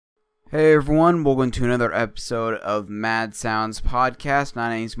Hey everyone, welcome to another episode of Mad Sounds Podcast. My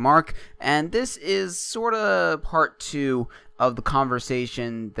name's Mark, and this is sort of part 2 of the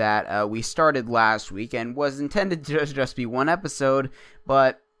conversation that we started last week, and was intended to just be one episode,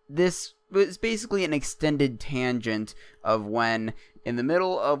 but this was basically an extended tangent of when, in the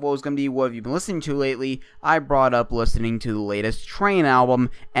middle of what was going to be what have you been listening to lately, I brought up listening to the latest Train album,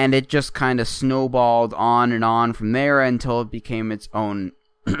 and it just kind of snowballed on and on from there until it became its own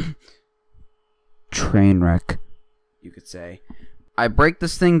train wreck, you could say. I break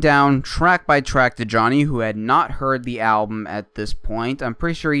this thing down track by track to Johnny, who had not heard the album at this point. I'm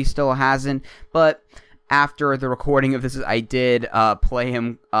pretty sure he still hasn't, but after the recording of this, I did play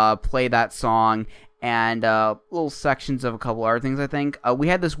that song, and little sections of a couple other things, I think. We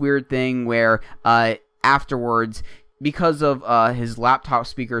had this weird thing where afterwards, because of his laptop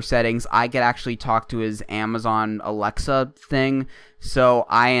speaker settings, I could actually talk to his Amazon Alexa thing, so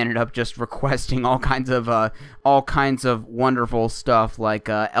I ended up just requesting all kinds of wonderful stuff, like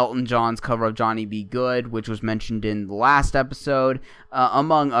Elton John's cover of Johnny Be Good, which was mentioned in the last episode,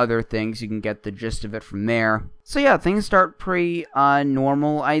 among other things. You can get the gist of it from there. So yeah, things start pretty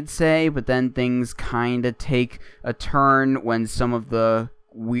normal, I'd say, but then things kind of take a turn when some of the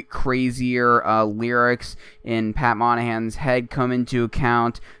crazier lyrics in Pat Monahan's head come into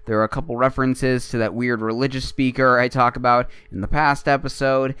account. There are a couple references to that weird religious speaker I talk about in the past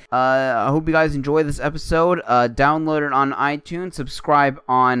episode. I hope you guys enjoy this episode. Download it on iTunes, subscribe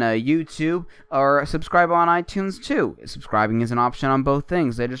on YouTube, or subscribe on iTunes too. Subscribing is an option on both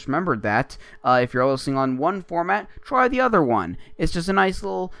things. I just remembered that. If you're listening on one format, try the other one. It's just a nice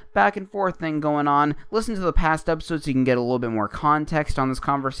little back and forth thing going on. Listen to the past episodes so you can get a little bit more context on this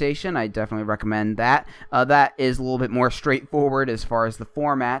conversation. I definitely recommend that. That is a little bit more straightforward as far as the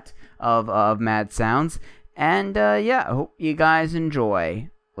format of Mad Sounds. And yeah, I hope you guys enjoy.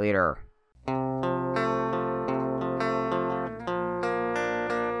 Later.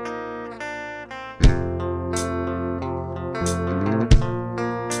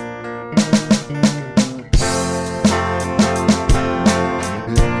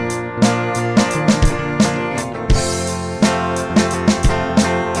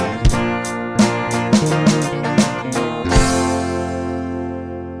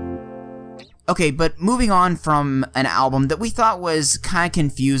 Okay, but moving on from an album that we thought was kind of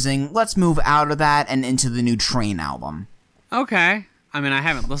confusing, let's move out of that and into the new Train album. Okay. I mean, I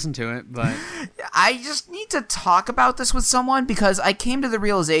haven't listened to it, but I just need to talk about this with someone because I came to the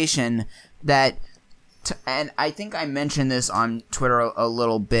realization that, and I think I mentioned this on Twitter a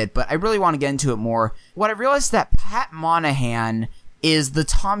little bit, but I really want to get into it more. What I realized is that Pat Monahan is the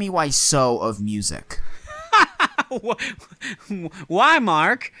Tommy Wiseau of music. Why,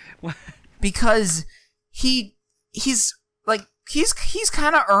 Mark? Because he's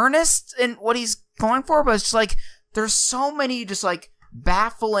kind of earnest in what he's going for, but it's just like there's so many just like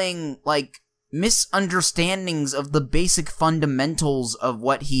baffling like misunderstandings of the basic fundamentals of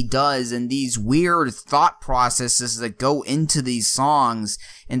what he does and these weird thought processes that go into these songs.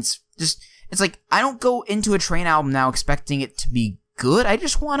 And it's like I don't go into a Train album now expecting it to be good. I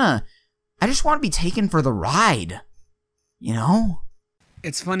just wanna be taken for the ride, you know?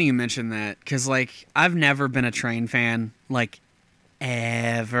 It's funny you mentioned that, because, like, I've never been a Train fan, like,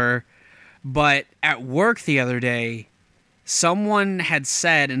 ever. But at work the other day, someone had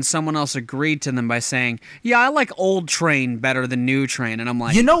said, and someone else agreed to them by saying, yeah, I like old Train better than new Train. And I'm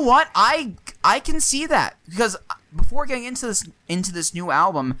like, you know what? I can see that, because before getting into this new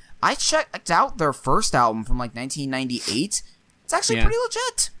album, I checked out their first album from, like, 1998. It's actually pretty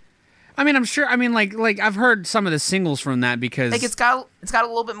legit. I mean, I'm sure. I mean, like I've heard some of the singles from that because like it's got a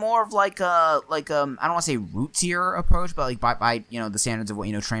little bit more of like I don't want to say rootsier approach, but like by you know the standards of what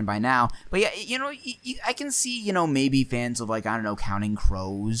you know Train by now. But yeah, you know, I can see you know maybe fans of like I don't know Counting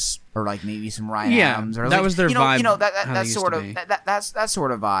Crows or like maybe some Ryan Adams or that like, was their vibe. You know that sort of that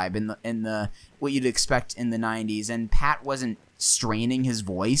sort of vibe in the what you'd expect in the 90s. And Pat wasn't straining his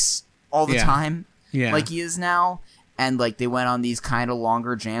voice all the time like he is now. And, like, they went on these kind of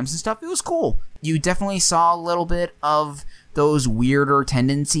longer jams and stuff. It was cool. You definitely saw a little bit of those weirder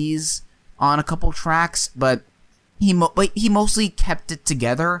tendencies on a couple tracks, but he mostly kept it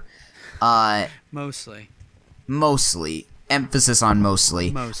together. Mostly. Emphasis on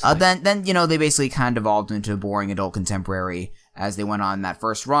mostly. Then, you know, they basically kind of evolved into a boring adult contemporary as they went on that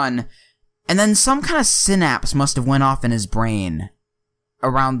first run. And then some kind of synapse must have went off in his brain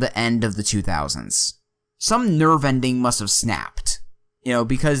around the end of the 2000s. Some nerve ending must have snapped, you know,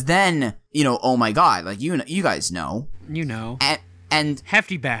 because then, you know, oh my god, like, you guys know. You know. And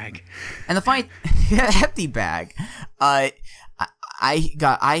Hefty Bag. And the funny, Hefty Bag.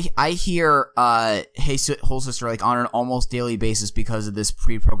 I hear Hey Whole Sister like on an almost daily basis because of this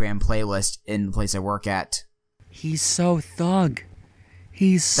pre-programmed playlist in the place I work at. He's so thug.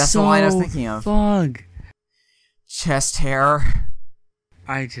 That's the line I was thinking of. Thug. Chest hair.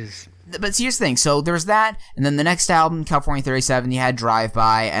 But here's the thing. So there's that, and then the next album, California 37, you had Drive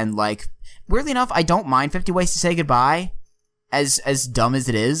By, and like weirdly enough, I don't mind 50 Ways to Say Goodbye, as dumb as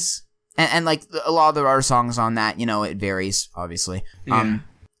it is. And like a lot of the other songs on that, you know, it varies, obviously. Yeah.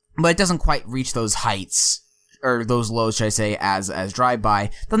 But it doesn't quite reach those heights, or those lows, should I say, as Drive By.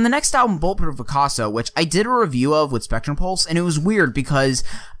 Then the next album, Bulletproof Picasso, which I did a review of with Spectrum Pulse, and it was weird because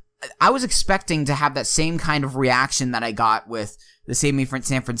I was expecting to have that same kind of reaction that I got with the Save Me from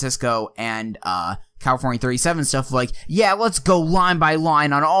San Francisco and California 37 stuff, like, yeah, let's go line by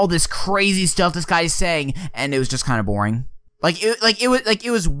line on all this crazy stuff this guy's saying, and it was just kind of boring.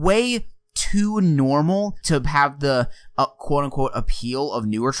 It was way too normal to have the quote unquote appeal of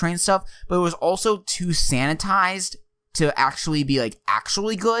newer Train stuff, but it was also too sanitized to actually be like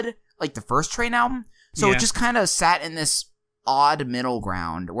actually good, like the first Train album. So Yeah. it just kind of sat in this odd middle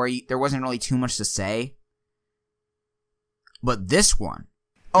ground where there wasn't really too much to say. But this one,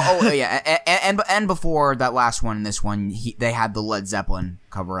 yeah, and before that last one, this one, they had the Led Zeppelin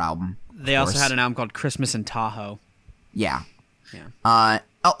cover album. They also had an album called Christmas in Tahoe. Yeah. Yeah.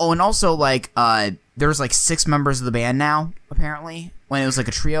 And also, like, there's, like, 6 members of the band now, apparently. When it was, like,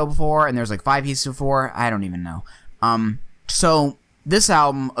 a trio before, and there's, like, 5 pieces before. I don't even know. So, this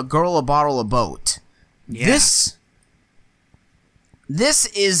album, A Girl, a Bottle, a Boat. Yeah. This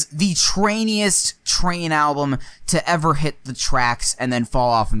is the trainiest Train album to ever hit the tracks and then fall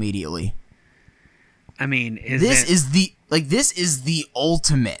off immediately. I mean, this is the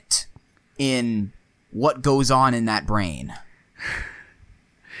ultimate in what goes on in that brain.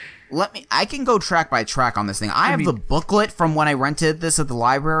 I can go track by track on this thing. I have the booklet from when I rented this at the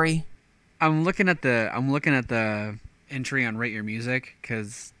library. I'm looking at the entry on Rate Your Music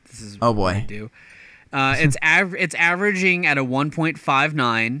because this is oh what boy. I do. It's averaging at a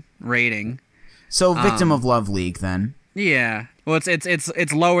 1.59 rating. So Victim of Love League then. Yeah. Well,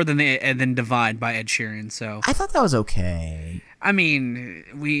 it's lower than Divide by Ed Sheeran. So I thought that was okay. I mean,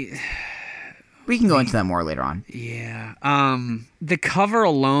 we can go into that more later on. Yeah. The cover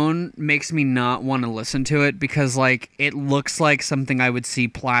alone makes me not want to listen to it because like it looks like something I would see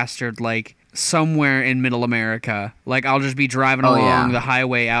plastered like somewhere in Middle America. Like I'll just be driving along the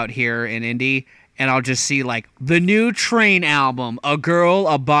highway out here in Indy, and I'll just see like the new Train album, A Girl,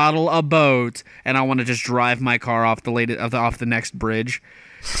 a Bottle, a Boat, and I want to just drive my car off the next bridge.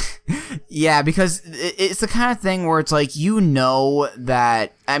 Yeah, because it's the kind of thing where it's like, you know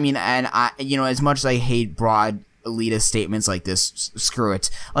that, I mean, and I, you know, as much as I hate broad elitist statements like this, screw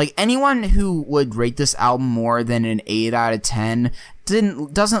it. Like, anyone who would rate this album more than an 8 out of 10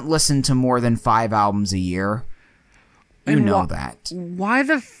 doesn't listen to more than 5 albums a year. You know that. Why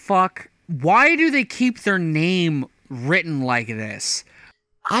the fuck? Why do they keep their name written like this?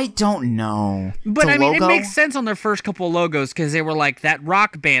 I don't know. But I mean, it makes sense on their first couple of logos because they were like that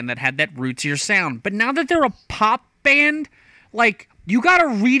rock band that had that rootsier sound. But now that they're a pop band, like, you gotta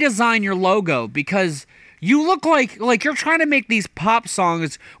redesign your logo because you look like you're trying to make these pop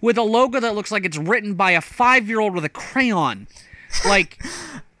songs with a logo that looks like it's written by a 5-year-old with a crayon. Like...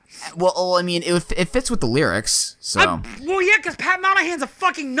 Well, I mean, it fits with the lyrics, so... Well, yeah, because Pat Monahan's a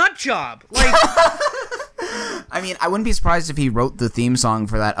fucking nut job. Like... I mean, I wouldn't be surprised if he wrote the theme song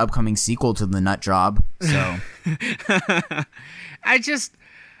for that upcoming sequel to The Nut Job, so... I just...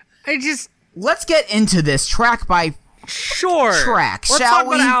 Let's get into this track by track, Let's shall talk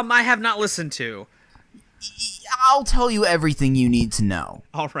we? about an album I have not listened to. I'll tell you everything you need to know.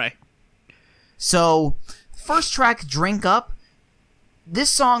 All right. So, first track, Drink Up.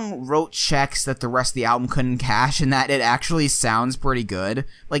 This song wrote checks that the rest of the album couldn't cash, in that it actually sounds pretty good.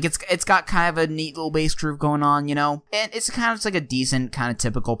 Like, it's got kind of a neat little bass groove going on, you know? And it's like a decent, kind of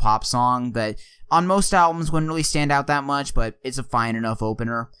typical pop song that on most albums wouldn't really stand out that much, but it's a fine enough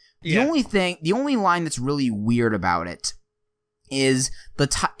opener. Yeah. The only line that's really weird about it is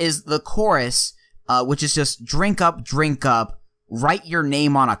the chorus, which is just drink up, write your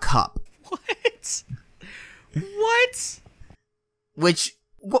name on a cup. What? What? Which,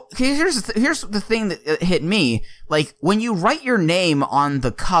 well, here's the thing that hit me. Like, when you write your name on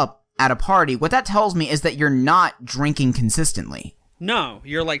the cup at a party, what that tells me is that you're not drinking consistently. No,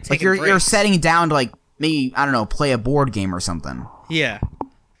 you're like taking you're setting down to like maybe, I don't know, play a board game or something. Yeah.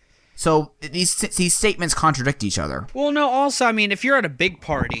 So these statements contradict each other. Well, no. Also, I mean, if you're at a big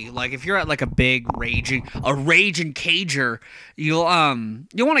party, like if you're at like a big raging cager, you'll want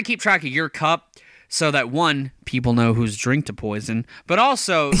to keep track of your cup. so that one, people know whose drink to poison, but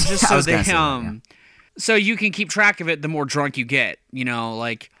also just so they so you can keep track of it the more drunk you get, you know,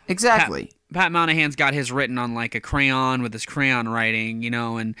 like exactly. Pat Monahan's got his written on like a crayon with his crayon writing, you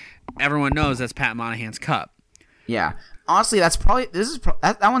know, and everyone knows that's Pat Monahan's cup. Yeah. Honestly, that's probably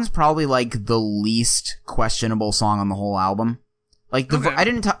that one's probably like the least questionable song on the whole album. Like I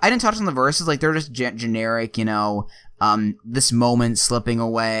didn't touch on the verses, like they're just generic, you know, this moment slipping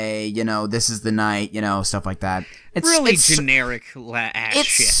away, you know, this is the night, you know, stuff like that. It's really generic ass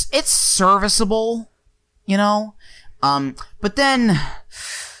shit. It's serviceable, you know. But then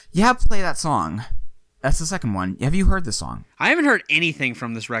you have to play that song. That's the second one. Have you heard the song? I haven't heard anything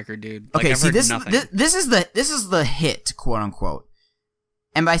from this record, dude. Like, okay, I've heard nothing. This is the hit, quote unquote.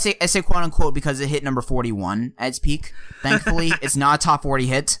 And I say quote unquote because it hit number 41 at its peak. Thankfully, it's not a top 40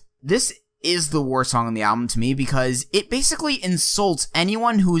 hit. This is the worst song on the album to me because it basically insults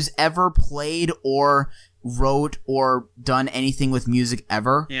anyone who's ever played or wrote or done anything with music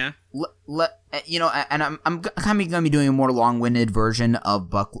ever. Yeah. You know, and I'm kind of gonna be doing a more long-winded version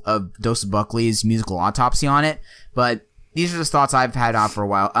of Dose Buckley's musical autopsy on it, but these are just thoughts I've had on for a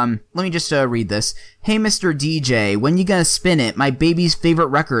while. Let me just read this. Hey, Mr. DJ, when you gonna spin it? My baby's favorite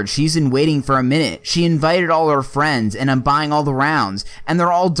record. She's been waiting for a minute. She invited all her friends, and I'm buying all the rounds, and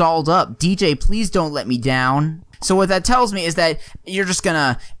they're all dolled up. DJ, please don't let me down. So what that tells me is that you're just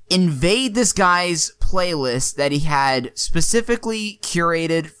gonna invade this guy's playlist that he had specifically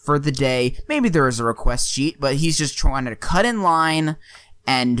curated for the day. Maybe there is a request sheet, but he's just trying to cut in line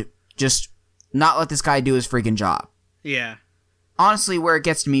and just not let this guy do his freaking job. Yeah. Honestly, where it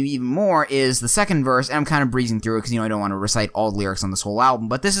gets to me even more is the second verse, and I'm kind of breezing through it because, you know, I don't want to recite all the lyrics on this whole album,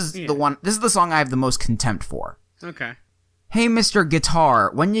 but this is the song I have the most contempt for. Okay. Hey, Mr.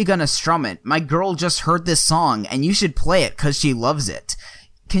 Guitar, when you gonna strum it? My girl just heard this song, and you should play it because she loves it.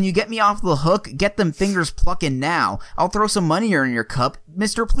 Can you get me off the hook? Get them fingers plucking now. I'll throw some money in your cup.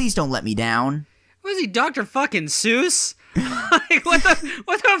 Mister, please don't let me down. What is he, Dr. fucking Seuss? Like, what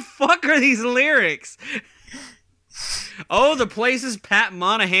the fuck are these lyrics? Oh, the places Pat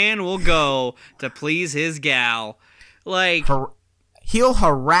Monahan will go to please his gal. Like, he'll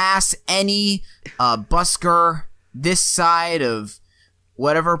harass any busker this side of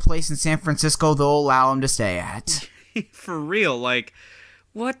whatever place in San Francisco they'll allow him to stay at. For real, like,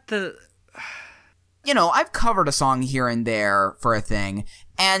 what the... You know, I've covered a song here and there for a thing,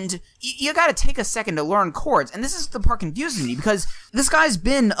 and you gotta take a second to learn chords, and this is the part confusing me, because this guy's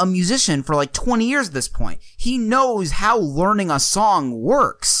been a musician for like 20 years at this point. He knows how learning a song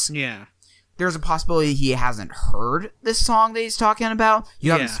works. Yeah. There's a possibility he hasn't heard this song that he's talking about. You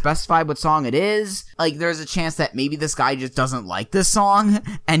haven't specified what song it is. Like, there's a chance that maybe this guy just doesn't like this song,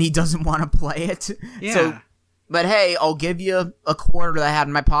 and he doesn't want to play it. Yeah. So, but hey, I'll give you a quarter that I had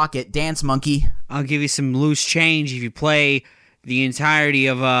in my pocket. Dance, monkey. I'll give you some loose change if you play the entirety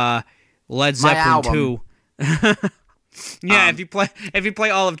of Led Zeppelin 2. Yeah, if you play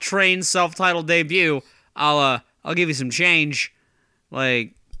all of Train's self-titled debut, I'll give you some change.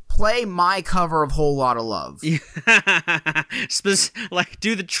 Like, play my cover of Whole Lotta Love. Like,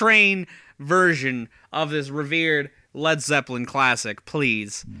 do the Train version of this revered Led Zeppelin classic,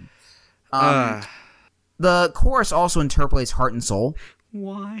 please. The chorus also interpolates Heart and Soul.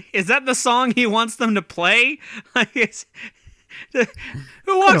 Why? Is that the song he wants them to play? Who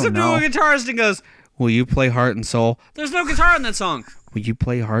walks up to a guitarist and goes, "Will you play Heart and Soul?" There's no guitar in that song. Will you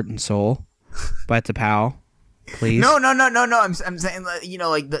play Heart and Soul by T'Pau, please? No. I'm saying, you know,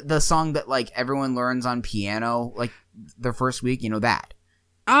 like the song that like everyone learns on piano, like their first week. You know that.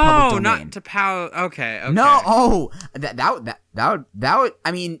 Oh, not T'Pau. Okay. No. Oh, that would.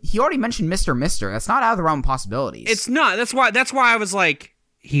 I mean, he already mentioned Mr. Mister. That's not out of the realm of possibilities. It's not. That's why I was like,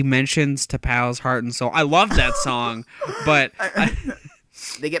 he mentions T'Pau's Heart and Soul. I love that song, but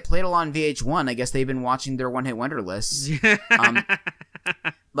they get played a lot on VH1. I guess they've been watching their one-hit wonder lists.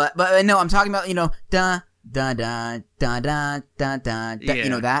 But no, I'm talking about, you know, da da da da da da da. You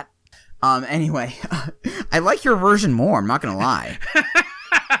know that. Anyway, I like your version more. I'm not gonna lie.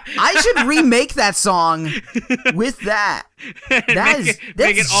 I should remake that song with that. That's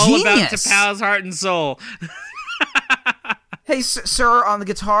make it all genius. About T'Pau's Heart and Soul. Hey, sir, on the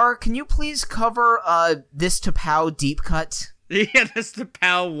guitar, can you please cover this T'Pau deep cut? Yeah, this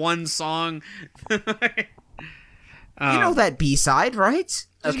T'Pau one song. You know that B-side, right?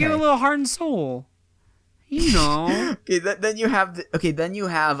 Just give it a little Heart and Soul. You know. Okay, then you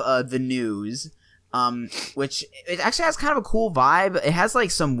have the News. Which it actually has kind of a cool vibe. It has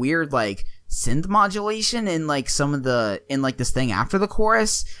like some weird like synth modulation in like this thing after the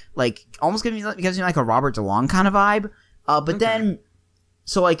chorus, like almost gives me like a Robert DeLong kind of vibe. But then,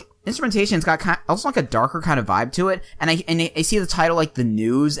 so like instrumentation's got also like a darker kind of vibe to it, and I see the title like the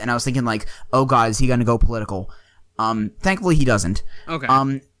news, and I was thinking like, oh god, is he gonna go political? Thankfully he doesn't.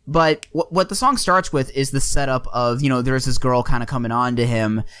 Okay. But what the song starts with is the setup of, there's this girl kind of coming on to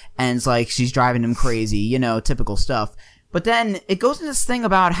him, and it's like she's driving him crazy, typical stuff. But then it goes into this thing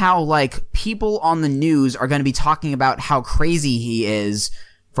about how, like, people on the news are going to be talking about how crazy he is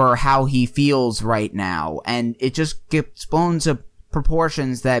for how he feels right now. And it just gets blown to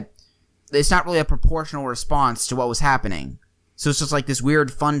proportions that it's not really a proportional response to what was happening. So it's just like this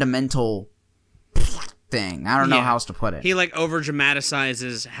weird fundamental thing. I don't know how else to put it. He, like,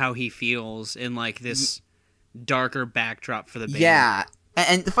 over-dramatizes how he feels in, like, this darker backdrop for the band. Yeah.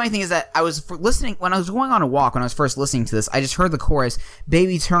 And the funny thing is that I was listening, when I was going on a walk, when I was first listening to this, I just heard the chorus,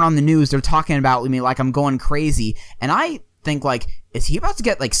 "Baby, turn on the news, they're talking about me like I'm going crazy." And I think, like, is he about to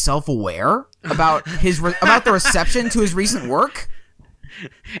get, like, self-aware about about the reception to his recent work?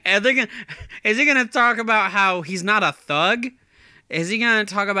 Is he gonna talk about how he's not a thug? Is he gonna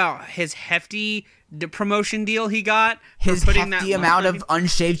talk about his hefty promotion deal he got? His hefty amount of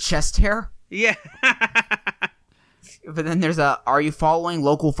unshaved chest hair? Yeah. But then there's are you following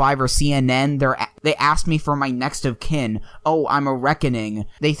Local 5 or CNN? They asked me for my next of kin. Oh, I'm a reckoning.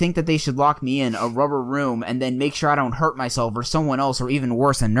 They think that they should lock me in a rubber room and then make sure I don't hurt myself or someone else, or even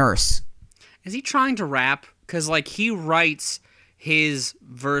worse, a nurse. Is he trying to rap? Because, like, he writes his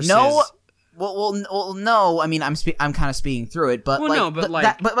verses. No. Well, no. I mean, I'm kind of speaking through it, but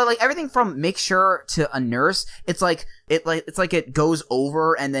like everything from make sure to a nurse, it's like it goes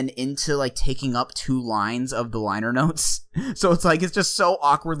over and then into like taking up 2 lines of the liner notes. So it's like it's just so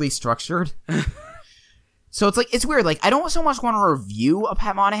awkwardly structured. So it's like it's weird. Like I don't so much want to review a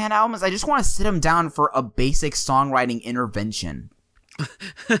Pat Monahan album as I just want to sit him down for a basic songwriting intervention,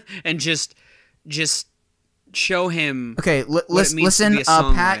 and just show him. Okay, listen,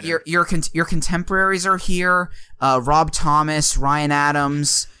 Pat. Your contemporaries are here. Rob Thomas, Ryan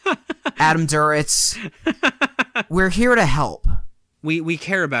Adams, Adam Duritz. We're here to help. We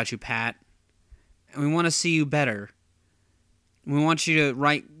care about you, Pat, and we want to see you better. We want you to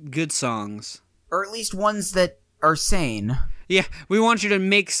write good songs, or at least ones that are sane. Yeah, we want you to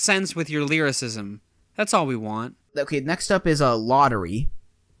make sense with your lyricism. That's all we want. Okay, next up is a Lottery.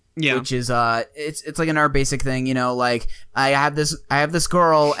 Yeah, which is it's like another basic thing, like I have this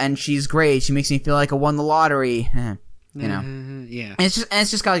girl and she's great. She makes me feel like I won the lottery, Yeah, and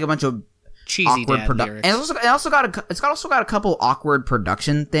it's just got like a bunch of cheesy awkward production, and it's also got a couple awkward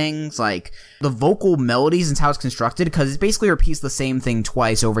production things, like the vocal melodies and how it's constructed, because it basically repeats the same thing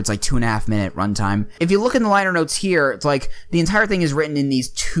twice over its like 2.5 minute runtime. If you look in the liner notes here, it's like the entire thing is written in these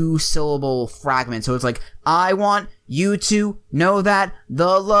 2-syllable fragments. So it's like, I want you to know that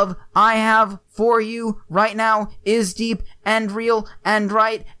the love I have for you right now is deep and real and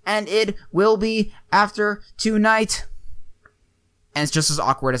right, and it will be after tonight. And it's just as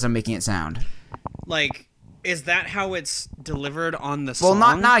awkward as I'm making it sound. Like, is that how it's delivered on the song?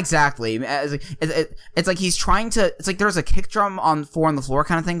 Well, not exactly. It's like he's trying to. It's like there's a kick drum on 4 on the floor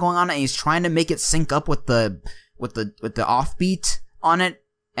kind of thing going on, and he's trying to make it sync up with the offbeat on it,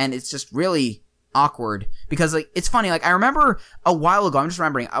 and it's just really awkward because like it's funny. Like I remember a while ago. I'm just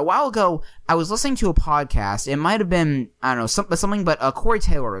remembering a while ago. I was listening to a podcast. It might have been I don't know something, but Corey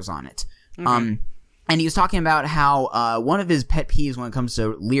Taylor was on it. Okay. And he was talking about how one of his pet peeves when it comes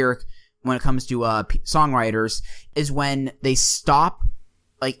to songwriters is when they stop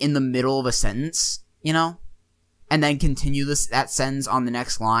like in the middle of a sentence, and then continue that sentence on the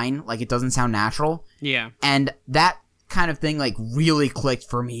next line, like it doesn't sound natural. Yeah. And that kind of thing like really clicked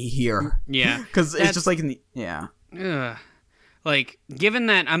for me here. Yeah. Because it's just like like given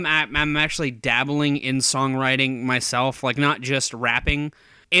that I'm actually dabbling in songwriting myself, like not just rapping.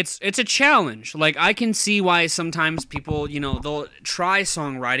 It's a challenge. Like, I can see why sometimes people, they'll try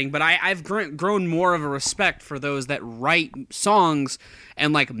songwriting, but I've grown more of a respect for those that write songs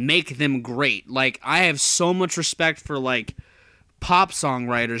and, like, make them great. Like, I have so much respect for, like, pop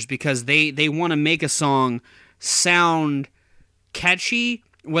songwriters because they want to make a song sound catchy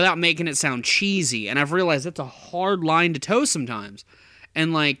without making it sound cheesy. And I've realized that's a hard line to toe sometimes.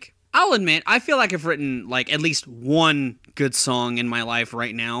 And, like, I'll admit, I feel like I've written, like, at least one good song in my life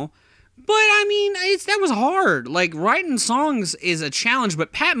right now. But, I mean, that was hard. Like, writing songs is a challenge,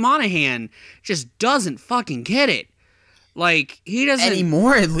 but Pat Monahan just doesn't fucking get it. Like, he doesn't...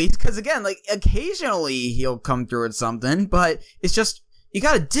 Anymore, at least, because, again, like, occasionally he'll come through with something, but it's just, you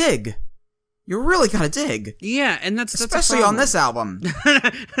gotta dig. You really gotta dig. Yeah, and that's especially on this album.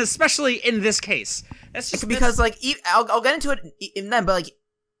 Especially in this case. That's just... Because, like, I'll get into it in then, but, like,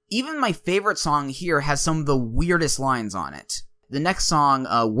 even my favorite song here has some of the weirdest lines on it. the next song,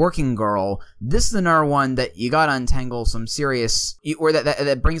 Working Girl, this is another one that you gotta untangle some serious, or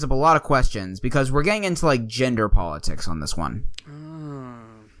that brings up a lot of questions, because we're getting into, like, gender politics on this one.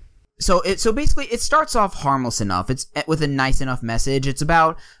 So basically, it starts off harmless enough. It's with a nice enough message. It's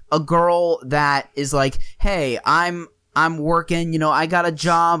about a girl that is like, hey, I'm working, you know, I got a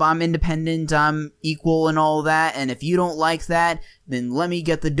job, I'm independent, I'm equal and all that, and if you don't like that, then let me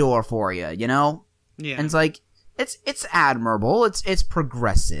get the door for you, you know? Yeah. And it's like, it's admirable, it's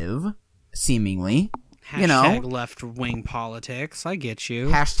progressive, seemingly. You know? Hashtag left-wing politics, I get you.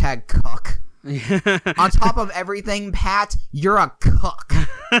 Hashtag cuck. On top of everything, Pat, you're a cuck.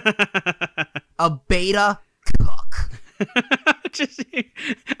 A beta cuck.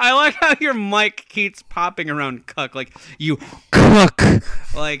 I like how your mic keeps popping around cuck, like, you cuck.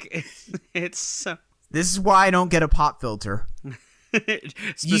 Like, it's so... This is why I don't get a pop filter.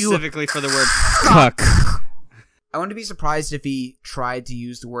 Specifically for the word cuck. I wouldn't be surprised if he tried to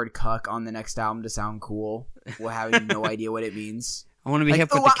use the word cuck on the next album to sound cool, while having no idea what it means. I want to be like,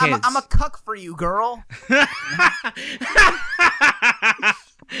 hip with the kids. I'm a cuck for you, girl.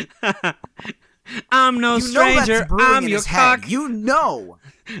 I'm no stranger. I'm your cuck. You know.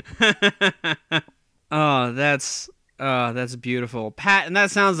 Oh, that's beautiful, Pat. And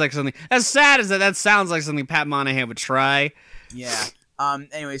that sounds like something. As sad as that sounds like something Pat Monahan would try. Yeah.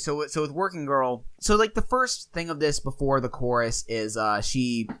 Anyway, so with Working Girl, so like the first thing of this before the chorus is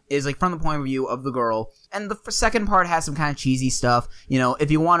she is like from the point of view of the girl, and the second part has some kind of cheesy stuff. You know,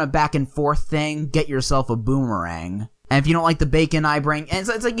 if you want a back and forth thing, get yourself a boomerang. And if you don't like the bacon I bring, and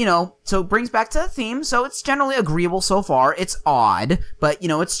it's like, you know, so it brings back to the theme. So it's generally agreeable so far. It's odd, but you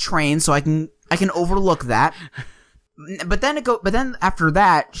know, it's trained, so I can overlook that. But then after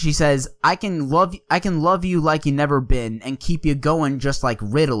that, she says, I can love you like you never been and keep you going just like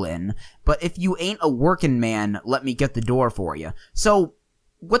Ritalin. But if you ain't a working man, let me get the door for you. So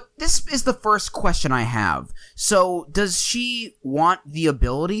this is the first question I have. So does she want the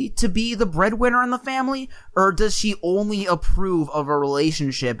ability to be the breadwinner in the family, or does she only approve of a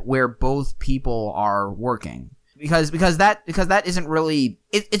relationship where both people are working? Because that isn't really,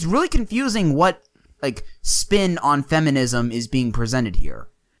 it's really confusing what like spin on feminism is being presented here.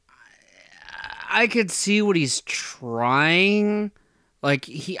 I could see what he's trying. Like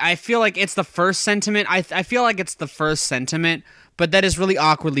I feel like it's the first sentiment. I feel like it's the first sentiment, but that is really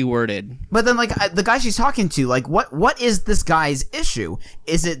awkwardly worded. But then, like, the guy she's talking to, like, what is this guy's issue?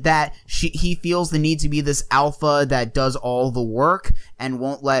 Is it that he feels the need to be this alpha that does all the work and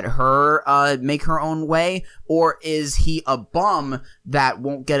won't let her make her own way, or is he a bum that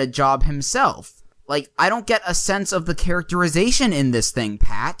won't get a job himself? Like, I don't get a sense of the characterization in this thing,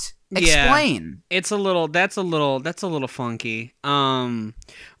 Pat. Explain. Yeah, that's a little funky. Well,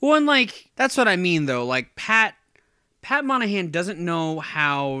 and like, that's what I mean though. Like, Pat Monahan doesn't know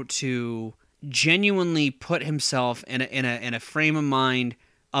how to genuinely put himself in a frame of mind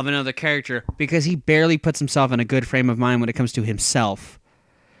of another character, because he barely puts himself in a good frame of mind when it comes to himself.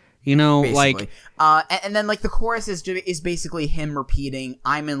 You know, basically. Like, and then like the chorus is basically him repeating,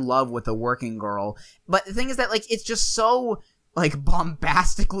 "I'm in love with a working girl." But the thing is that like it's just so like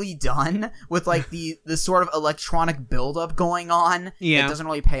bombastically done with like the sort of electronic buildup going on. Yeah, it doesn't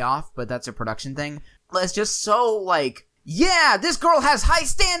really pay off, but that's a production thing. It's just so like, yeah, this girl has high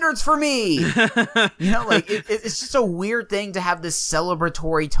standards for me. You know, like it's just a weird thing to have this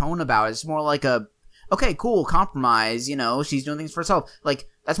celebratory tone about. It's more like a, okay, cool, compromise. You know, she's doing things for herself. Like,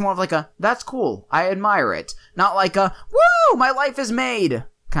 that's more of like a, that's cool, I admire it. Not like a, woo, my life is made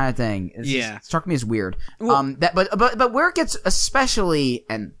kind of thing. It struck me as weird. Well, but where it gets especially,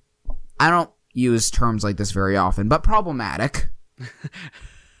 and I don't use terms like this very often, but problematic.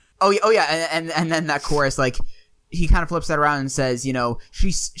 Oh yeah, and then that chorus, like, he kind of flips that around and says, you know,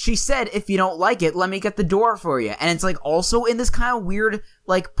 she said, if you don't like it, let me get the door for you. And it's like also in this kind of weird,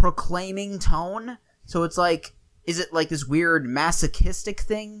 like, proclaiming tone. So it's like, is it like this weird masochistic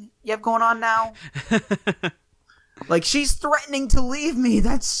thing you have going on now? Like, she's threatening to leave me.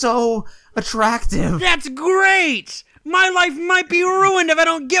 That's so attractive. That's great. My life might be ruined if I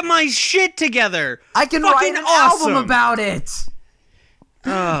don't get my shit together. I can write an album about it.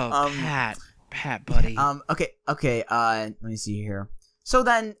 Oh, Pat, buddy. Okay. Let me see here. So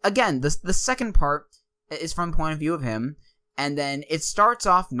then, again, the second part is from the point of view of him. And then it starts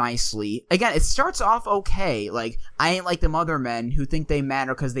off nicely. Again, it starts off okay. Like, I ain't like them other men who think they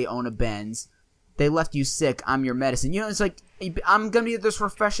matter because they own a Benz. They left you sick. I'm your medicine. You know, it's like, I'm going to be this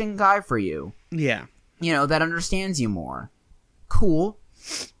refreshing guy for you. Yeah. You know, that understands you more. Cool.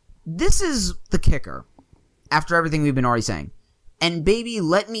 This is the kicker. After everything we've been already saying. And baby,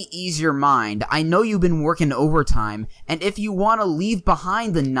 let me ease your mind. I know you've been working overtime, and if you want to leave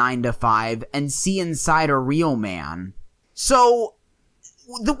behind the 9 to 5 and see inside a real man. So,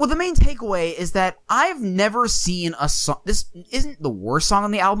 the main takeaway is that I've never seen a song. This isn't the worst song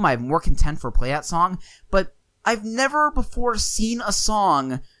on the album. I have more content for Play That Song, but I've never before seen a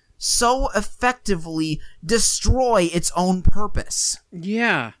song so effectively destroy its own purpose.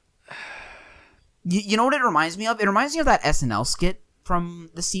 Yeah. You know what it reminds me of? It reminds me of that SNL skit from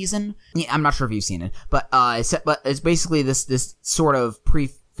the season. Yeah, I'm not sure if you've seen it, but it's basically this sort of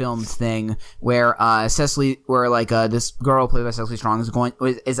pre-filmed thing where this girl played by Cecily Strong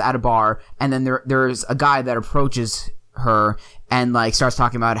is at a bar, and then there's a guy that approaches her and like starts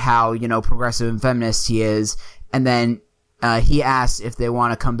talking about how, you know, progressive and feminist he is, and then he asks if they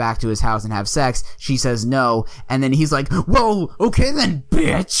want to come back to his house and have sex. She says no, and then he's like, "Whoa, okay then,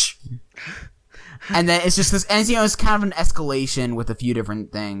 bitch." And then it's just this, and you know, it's kind of an escalation with a few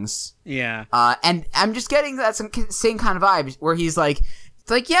different things. Yeah. And I'm just getting that same kind of vibe where he's like,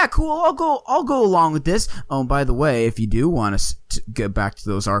 it's like, yeah, cool, I'll go along with this. Oh, by the way, if you do want to get back to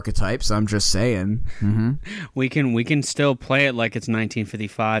those archetypes, I'm just saying. Mm-hmm. We can still play it like it's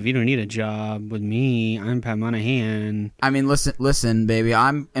 1955. You don't need a job with me. I'm Pat Monahan. I mean, listen, baby,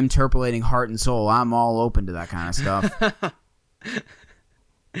 I'm interpolating heart and soul. I'm all open to that kind of stuff.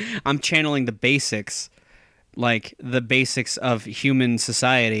 I'm channeling the basics, like the basics of human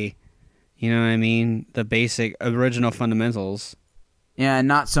society. You know what I mean? The basic original fundamentals. Yeah,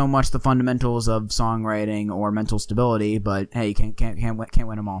 not so much the fundamentals of songwriting or mental stability, but hey, you can't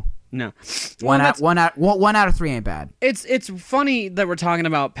win them all. No, one out of 3 ain't bad. It's funny that we're talking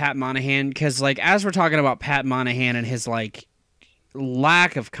about Pat Monahan, because like as we're talking about Pat Monahan and his like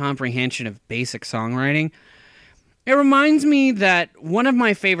lack of comprehension of basic songwriting, it reminds me that one of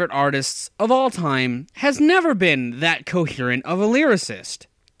my favorite artists of all time has never been that coherent of a lyricist.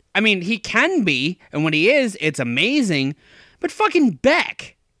 I mean, he can be, and when he is, it's amazing. But fucking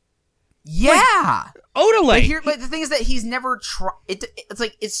Beck. Yeah. Odelay. But the thing is that he's never tried. It's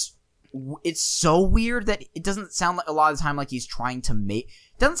like, it's so weird that it doesn't sound like a lot of the time like he's trying to make.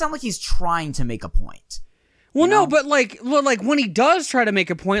 It doesn't sound like he's trying to make a point. Well, no, but like when he does try to make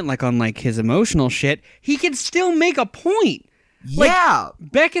a point, like on like his emotional shit, he can still make a point. Yeah.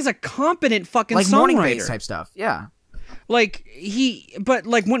 Like, Beck is a competent fucking like songwriter. Morning Face type stuff. Yeah. But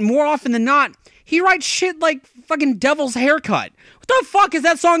when more often than not, he writes shit like fucking Devil's Haircut. What the fuck is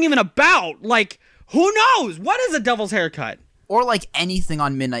that song even about? Like, who knows? What is a Devil's Haircut? Or like anything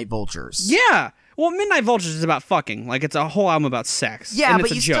on Midnight Vultures. Yeah. Well, Midnight Vultures is about fucking. Like, it's a whole album about sex. Yeah, and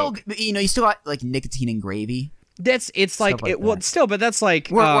but it's you still got like Nicotine and Gravy. It's like it. Well, still, but that's like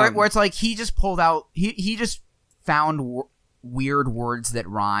where it's like he just pulled out. He just found weird words that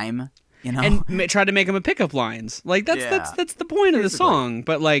rhyme. You know, and tried to make them a pickup lines. Like that's the point of the song.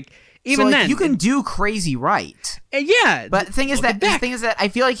 But like even so, like, then, you can do crazy right. Yeah, but the thing is that I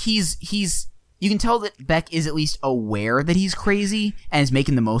feel like he's you can tell that Beck is at least aware that he's crazy and is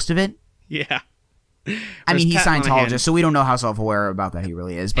making the most of it. Yeah. I mean, he's Scientologist, so we don't know how self-aware about that he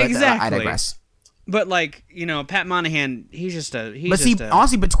really is. But exactly. I digress. But like, you know, Pat Monahan, he's just a.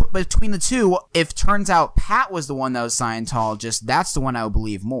 Honestly, between the two, if turns out Pat was the one that was Scientologist, that's the one I would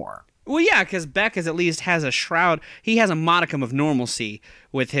believe more. Well, yeah, because Beck at least has a shroud. He has a modicum of normalcy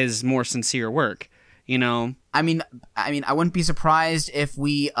with his more sincere work. You know. I mean, I wouldn't be surprised if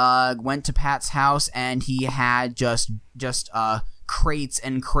we went to Pat's house and he had just crates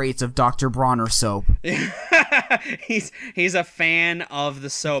and crates of Dr. Bronner soap. He's a fan of the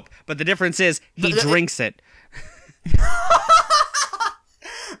soap, but the difference is he drinks it.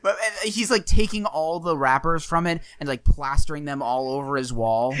 But he's like taking all the wrappers from it and like plastering them all over his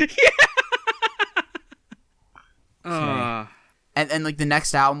wall. Yeah. And like the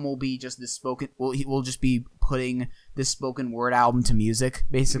next album will be just this spoken. We'll just be putting this spoken word album to music,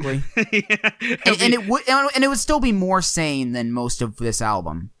 basically. Yeah, and it would still be more sane than most of this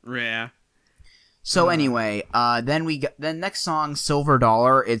album. Yeah. So anyway, then next song, Silver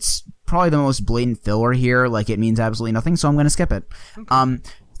Dollar. It's probably the most blatant filler here. Like, it means absolutely nothing, so I'm gonna skip it. Okay.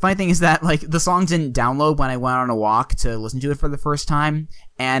 Funny thing is that like the song didn't download when I went on a walk to listen to it for the first time,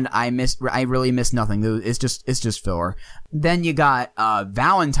 and I really missed nothing. It's just filler. Then you got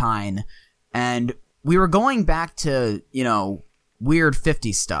Valentine, and we were going back to, you know, weird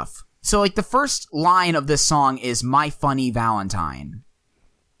 50s stuff. So like the first line of this song is "My Funny Valentine,"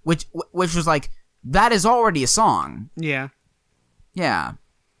 which was like, that is already a song. Yeah. Yeah.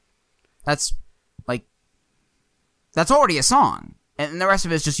 That's already a song. And the rest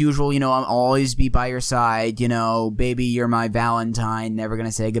of it's just usual, I'll always be by your side, baby, you're my Valentine, never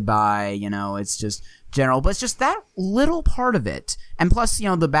gonna say goodbye, it's just general. But it's just that little part of it. And plus,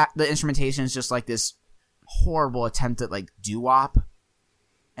 the instrumentation is just like this horrible attempt at like doo-wop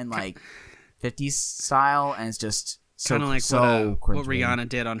and like 50s style, and it's just kind of like what Rihanna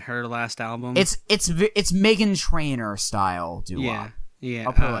did on her last album. It's Meghan Trainor style doo-wop. Yeah.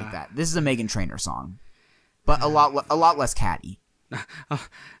 I'll put it like that. This is a Meghan Trainor song, but a lot less catty.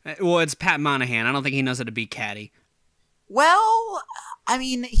 Well, it's Pat Monahan. I don't think he knows how to be catty. Well, I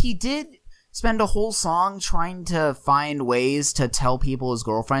mean, he did spend a whole song trying to find ways to tell people his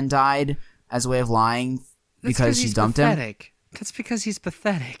girlfriend died as a way of lying because she dumped him. That's because he's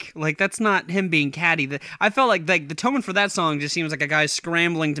pathetic. Like, that's not him being catty. I felt like the tone for that song just seems like a guy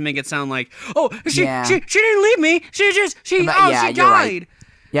scrambling to make it sound like, oh, she didn't leave me. She died. Right.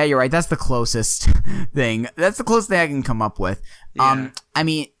 Yeah, you're right. That's the closest thing. That's the closest thing I can come up with. Yeah. I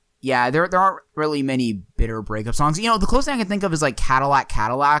mean, yeah, there aren't really many bitter breakup songs. The closest thing I can think of is like Cadillac,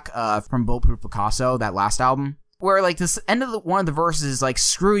 from Bulletproof Picasso, that last album, where like this end of one of the verses is like,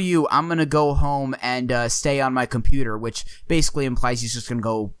 screw you, I'm gonna go home and stay on my computer, which basically implies he's just gonna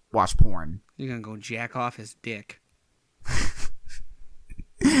go watch porn. You're gonna go jack off his dick.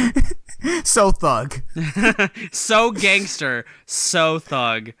 So thug. So gangster. So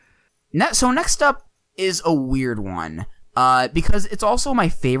thug. So next up is a weird one. Because it's also my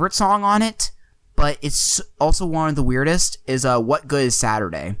favorite song on it, but it's also one of the weirdest, is What Good Is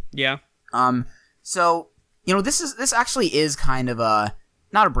Saturday. Yeah. So, this actually is kind of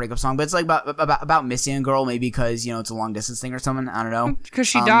not a breakup song, but it's like about missing a girl, maybe because, it's a long distance thing or something. I don't know. Because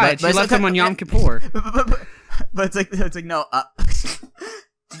she died. She left him on Yom Kippur. But it's like, no,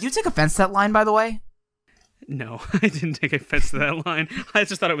 did you take offense to that line, by the way? No, I didn't take offense to that line. I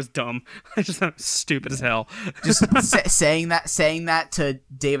just thought it was dumb. I just thought it was stupid as hell. Just saying that to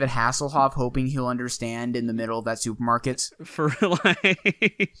David Hasselhoff, hoping he'll understand in the middle of that supermarket. For real,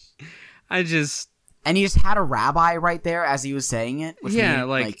 and he just had a rabbi right there as he was saying it. Which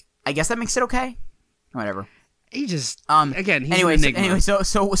like I guess that makes it okay. Whatever. He just again. He's anyway, an enigma.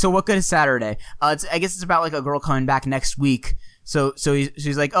 So What Good Is Saturday? I guess it's about like a girl coming back next week. So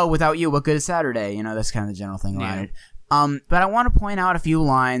she's like, oh, without you, what good is Saturday? That's kind of the general thing around it. But I want to point out a few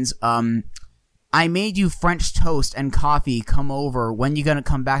lines. I made you French toast and coffee. Come over. When you gonna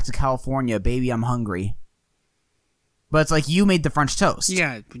come back to California, baby? I'm hungry. But it's like, you made the French toast.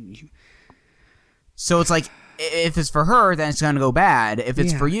 Yeah. So it's like, if it's for her, then it's gonna go bad. If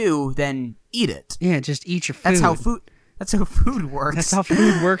it's for you, then eat it. Yeah, just eat your food. That's how food works. That's how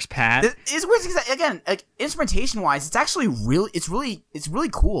food works, Pat. It's weird because, again, like, instrumentation-wise, it's actually really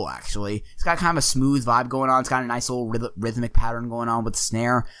cool, actually. It's got kind of a smooth vibe going on. It's got a nice little rhythmic pattern going on with the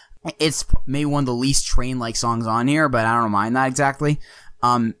snare. It's maybe one of the least train-like songs on here, but I don't mind that exactly,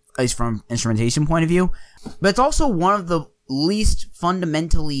 at least from instrumentation point of view. But it's also one of the least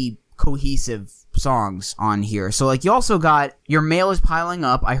fundamentally cohesive songs on here. So like, you also got Your Mail Is Piling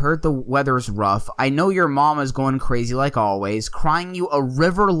Up, I Heard the Weather's Rough, I Know Your Mama's Going Crazy Like Always, Crying You a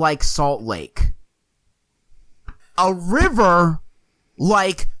River Like Salt Lake. A river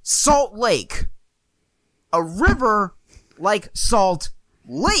like Salt Lake. A river like Salt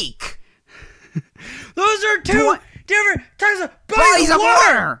Lake. Those are two different types of bodies of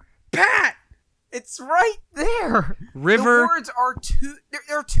water. Pat! It's right there. River. The words are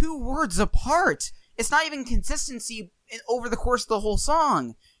they're two words apart. It's not even consistency over the course of the whole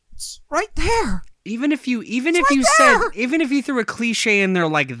song. It's right there. Even if you threw a cliche in there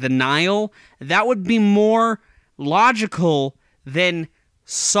like the Nile, that would be more logical than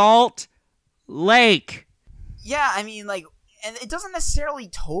Salt Lake. Yeah, I mean, like, and it doesn't necessarily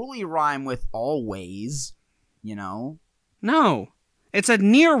totally rhyme with always, No. It's a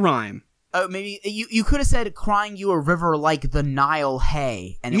near rhyme. Maybe you could have said crying you a river like the Nile,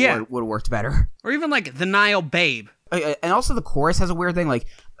 hey, and it would have worked better. Or even like the Nile, babe. And also the chorus has a weird thing, like,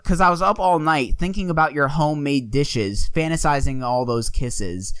 because I was up all night thinking about your homemade dishes, fantasizing all those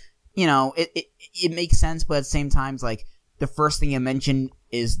kisses. It makes sense, but at the same time, it's like, the first thing you mention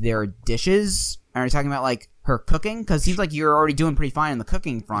is their dishes. Are you talking about, like, her cooking? Because it seems like you're already doing pretty fine on the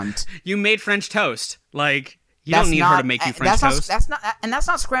cooking front. You made French toast. Like, you don't need her to make you French toast. That's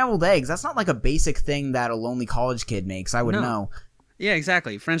not scrambled eggs. That's not like a basic thing that a lonely college kid makes. I would know. Yeah,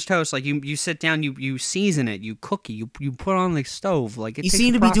 exactly. French toast, like, you sit down, you season it, you cook it, you put it on the stove. Like, you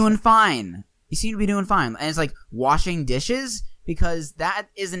seem to be doing fine. You seem to be doing fine. And it's like washing dishes, because that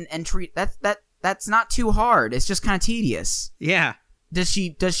is an entry. That's not too hard. It's just kind of tedious. Yeah. Does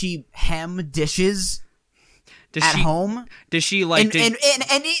she hem dishes? at home. Does she like? And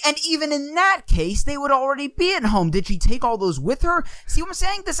even in that case, they would already be at home. Did she take all those with her? See what I'm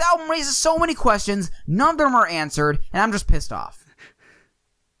saying? This album raises so many questions. None of them are answered, and I'm just pissed off.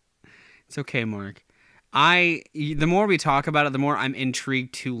 It's okay, Mark. The more we talk about it, the more I'm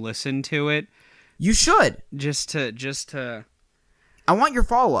intrigued to listen to it. You should. Just to. I want your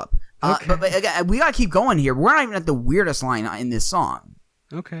follow-up. Okay. But again, we gotta keep going here. We're not even at the weirdest line in this song.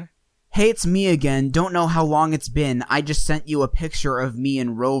 Okay. Hey, it's me again. Don't know how long it's been. I just sent you a picture of me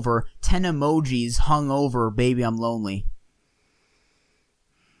and Rover. 10 emojis hung over. Baby, I'm lonely.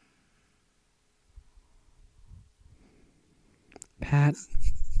 Pat.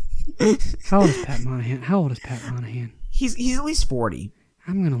 How old is Pat Monahan? He's at least 40.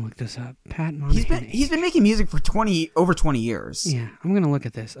 I'm gonna look this up. Pat Monahan. He's been making music for over 20 years. Yeah, I'm gonna look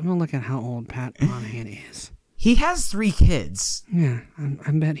at this. I'm gonna look at how old Pat Monahan is. He has 3 kids. Yeah,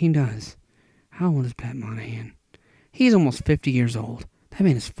 I bet he does. How old is Pat Monahan? He's almost 50 years old. That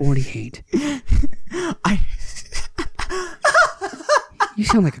man is 48. You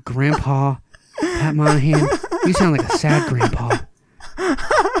sound like a grandpa, Pat Monahan. You sound like a sad grandpa.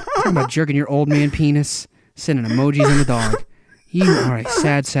 Talking about jerking your old man penis, sending emojis on the dog. You are a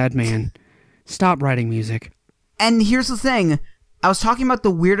sad, sad man. Stop writing music. And here's the thing. I was talking about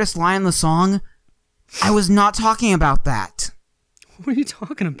the weirdest line in the song. I was not talking about that. What are you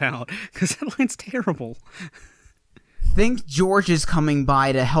talking about? Because that line's terrible. Think George is coming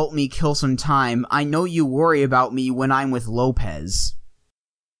by to help me kill some time. I know you worry about me when I'm with Lopez.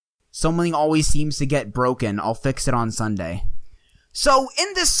 Something always seems to get broken. I'll fix it on Sunday. So,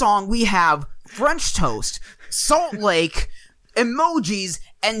 in this song, we have French toast, Salt Lake, emojis,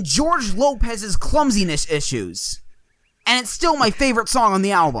 and George Lopez's clumsiness issues. And it's still my favorite song on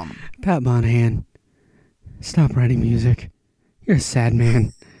the album. Pat Monahan, stop writing music. You're a sad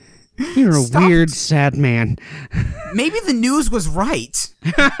man. You're a weird, sad man. Maybe the news was right.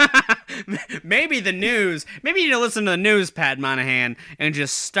 Maybe the news. Maybe you need to listen to the news, Pat Monahan, and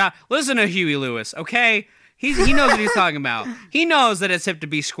just stop. Listen to Huey Lewis, okay? He knows what he's talking about. He knows that it's hip to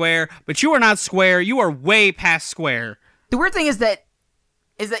be square, but you are not square. You are way past square. The weird thing is that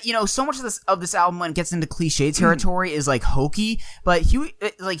you know, so much of this album when it gets into cliche territory is like hokey, but Huey,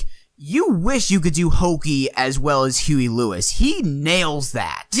 like, you wish you could do hokey as well as Huey Lewis. He nails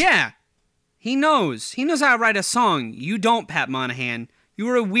that. Yeah. He knows. He knows how to write a song. You don't, Pat Monahan. You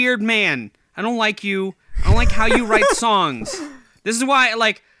are a weird man. I don't like you. I don't like how you write songs. This is why,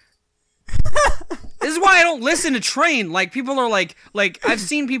 like... This is why I don't listen to Train. Like, people are like, I've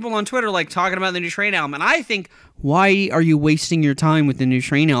seen people on Twitter, like, talking about the new Train album, and I think, why are you wasting your time with the new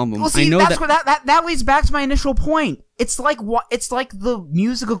Train album? Well, see, I know that leads back to my initial point. It's like the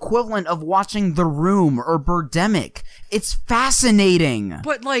music equivalent of watching The Room or Birdemic. It's fascinating.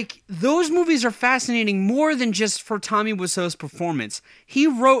 But, like, those movies are fascinating more than just for Tommy Wiseau's performance. He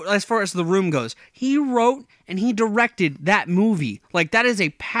wrote, as far as The Room goes, he wrote and he directed that movie. Like, that is a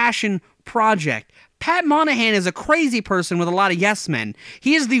passion project. Pat Monahan is a crazy person with a lot of yes men.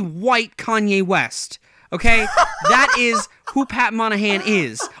 He is the white Kanye West. Okay? That is who Pat Monahan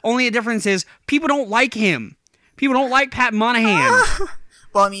is. Only the difference is people don't like him. People don't like Pat Monahan.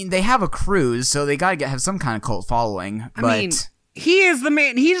 Well, I mean, they have a cruise, so they gotta have some kind of cult following. But I mean, he is the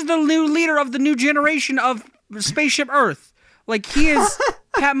man. He's the new leader of the new generation of Spaceship Earth. Like, he is...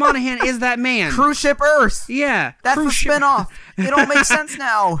 Pat Monahan is that man. Cruise Ship Earth. Yeah. That's the spinoff. It all makes sense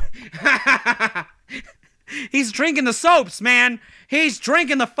now. He's drinking the soaps, man. He's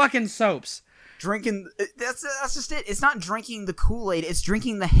drinking the fucking soaps. That's just it. It's not drinking the Kool-Aid. It's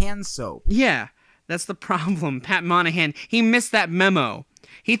drinking the hand soap. Yeah. That's the problem. Pat Monahan, he missed that memo.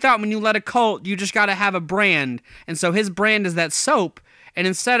 He thought when you let a cult, you just got to have a brand. And so his brand is that soap. And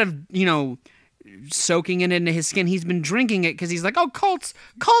instead of, you know, soaking it into his skin, he's been drinking it because he's like, oh, cults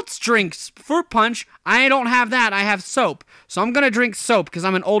drinks fruit punch. I don't have that. I have soap. So I'm going to drink soap because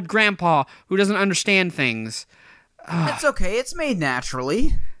I'm an old grandpa who doesn't understand things. It's okay. It's made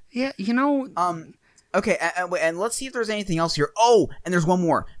naturally. Yeah, you know... Okay, and let's see if there's anything else here. Oh, and there's one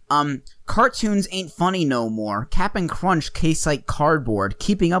more. Cartoons ain't funny no more. Cap'n Crunch case like cardboard.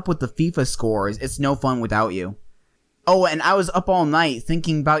 Keeping up with the FIFA scores. It's no fun without you. Oh, and I was up all night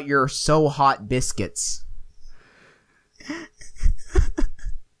thinking about your so hot biscuits.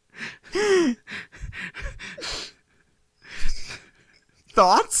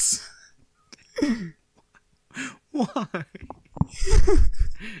 Thoughts? Why?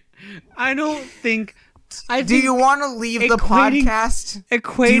 I don't think... Do you want to leave the podcast?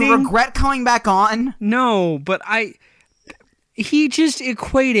 Do you regret coming back on? No, but he just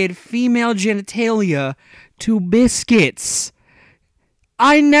equated female genitalia to biscuits.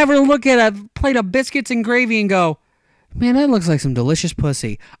 I never look at a plate of biscuits and gravy and go, man, that looks like some delicious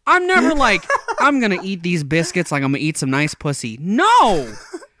pussy. I'm never like, I'm going to eat these biscuits like I'm going to eat some nice pussy. No!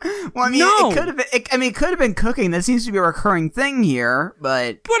 Well, I mean, it could have been. It could have been cooking. That seems to be a recurring thing here,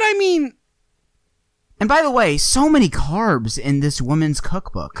 but I mean. And by the way, so many carbs in this woman's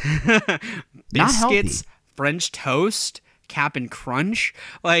cookbook. Not healthy. Biscuits, French toast, Cap'n Crunch.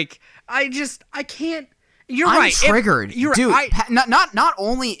 Like, I can't. You're I'm right. triggered, Dude. Not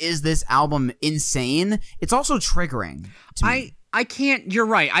only is this album insane, it's also triggering to me. I can't. You're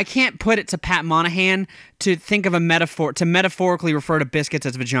right. I can't put it to Pat Monahan to think of a metaphor to metaphorically refer to biscuits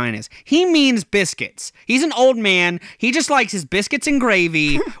as vaginas. He means biscuits. He's an old man. He just likes his biscuits and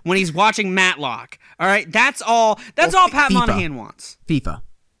gravy when he's watching Matlock. All right, that's all. That's all Pat Monahan wants. FIFA.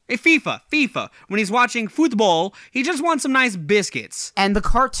 FIFA. When he's watching football, he just wants some nice biscuits. And the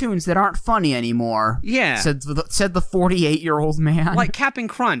cartoons that aren't funny anymore. Yeah. Said the 48-year-old man. Like Cap'n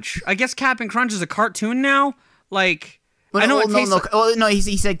Crunch. I guess Cap'n Crunch is a cartoon now. Like. But I know it tastes like...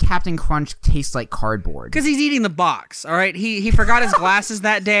 he said Captain Crunch tastes like cardboard. Because he's eating the box, all right? He forgot his glasses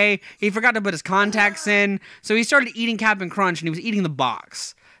that day. He forgot to put his contacts in. So he started eating Captain Crunch, and he was eating the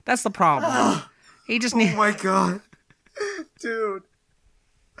box. That's the problem. He just Oh my god. Dude.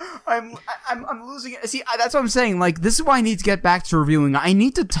 I'm losing it. See, that's what I'm saying. Like, this is why I need to get back to reviewing. I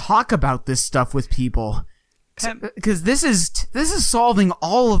need to talk about this stuff with people. Because this is solving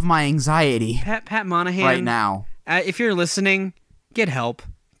all of my anxiety. Pat Monahan. Right now. If you're listening, get help.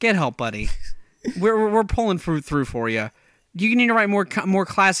 Get help, buddy. We're pulling through for you. You need to write more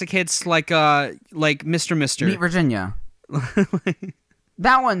classic hits like Mr. Meet Virginia.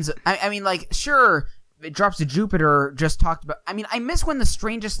 That one's. I mean, like, sure, It Drops to Jupiter just talked about. I mean, I miss when the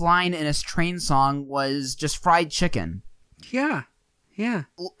strangest line in a train song was just fried chicken. Yeah.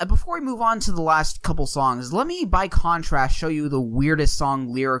 Before we move on to the last couple songs, let me, by contrast, show you the weirdest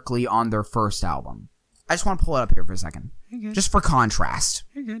song lyrically on their first album. I just want to pull it up here for a second. Just for contrast.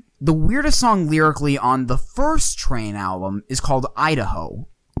 You're good. The weirdest song lyrically on the first Train album is called Idaho.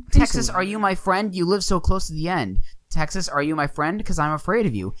 Texas, are you my friend? You live so close to the end. Texas, are you my friend? Because I'm afraid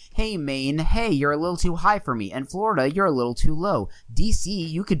of you. Hey, Maine, hey, you're a little too high for me. And Florida, you're a little too low. DC,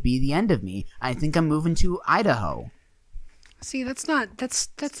 you could be the end of me. I think I'm moving to Idaho. See, that's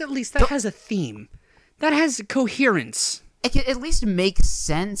at least, that has a theme. That has coherence. It can at least make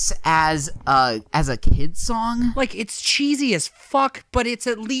sense as a kid's song. Like, it's cheesy as fuck, but it's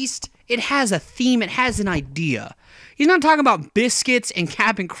at least, it has a theme, it has an idea. He's not talking about biscuits and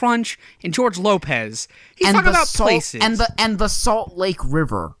Cap'n Crunch and George Lopez. He's talking about places. And the Salt Lake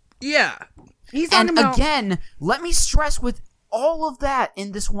River. Yeah. He's talking about... again, let me stress with all of that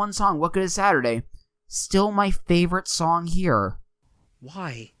in this one song, What Good Is Saturday, still my favorite song here.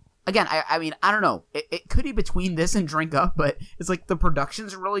 Why? Again, I mean, I don't know. It could be between this and Drink Up, but it's like the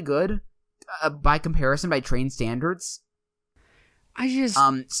production's really good by comparison, by Train standards.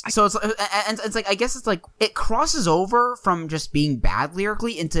 So it's like, I guess it's like, it crosses over from just being bad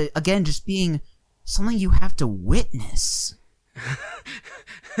lyrically into, again, just being something you have to witness.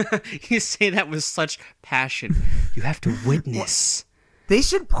 You say that with such passion. You have to witness. They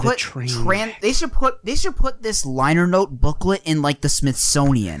should put they should put this liner note booklet in like the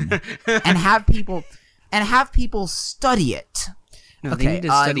Smithsonian and have people study it. No, they need to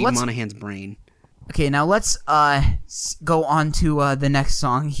study Monahan's brain. Okay, now let's go on to the next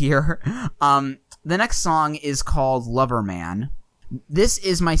song here. The next song is called Lover Man. This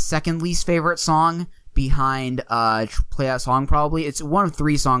is my second least favorite song behind Play That Song probably. It's one of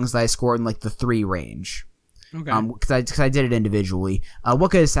 3 songs that I scored in like the 3 range. Okay. Because I did it individually.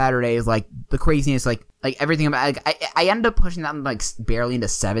 What Good Is Saturday is like the craziness, like everything about. I ended up pushing that like barely into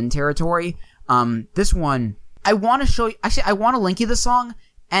 7 territory. This one I want to show you. Actually, I want to link you the song,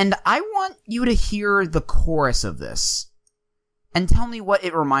 and I want you to hear the chorus of this, and tell me what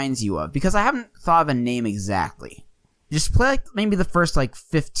it reminds you of, because I haven't thought of a name exactly. Just play like maybe the first like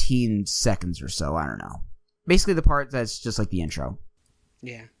 15 seconds or so. I don't know. Basically, the part that's just like the intro.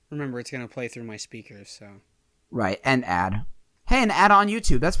 Yeah. Remember, it's gonna play through my speakers, so. Right, and ad. Hey, an ad on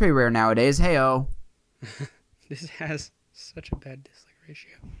YouTube. That's pretty rare nowadays. Hey-oh. This has such a bad dislike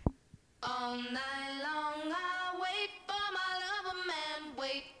ratio. All night long I wait for my lover man,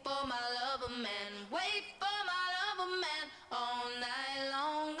 wait for my lover man, wait for my lover man. All night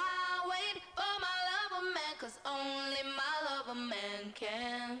long I wait for my lover man, 'cause only my lover man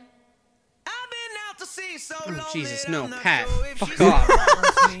can. Oh, Jesus, no, Pat. Fuck off.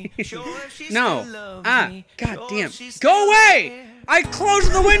 No. God damn. Go away! I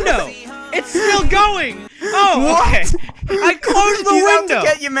closed the window! It's still going! Oh, okay. I closed the window! Out to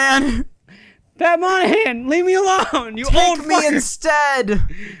get you, man! Pat Monahan, leave me alone, you Take old me fucker. instead.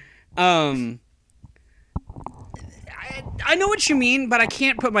 I know what you mean, but I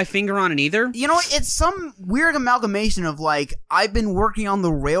can't put my finger on it either. You know, it's some weird amalgamation of, like, I've been working on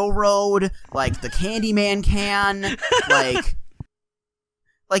the railroad, like, the Candyman can, like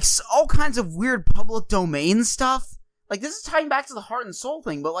all kinds of weird public domain stuff. Like, this is tying back to the heart and soul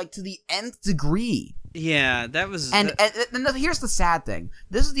thing, but, like, to the nth degree. Yeah, that was... And here's the sad thing.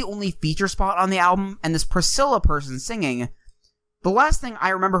 This is the only feature spot on the album, and this Priscilla person singing, the last thing I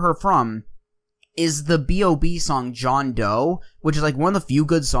remember her from is the B.O.B. song John Doe, which is like one of the few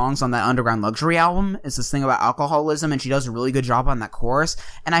good songs on that Underground Luxury album. It's this thing about alcoholism, and she does a really good job on that chorus.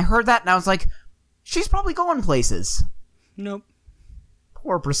 And I heard that, and I was like, she's probably going places. Nope.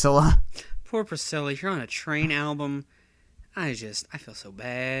 Poor Priscilla. Poor Priscilla, you're on a Train album. I feel so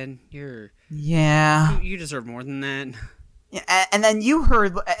bad. Yeah. You deserve more than that. Yeah, and then you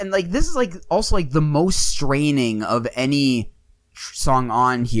heard, and like, this is like also like the most straining of any song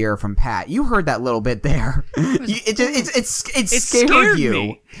on here from Pat. You heard that little bit there. It scared you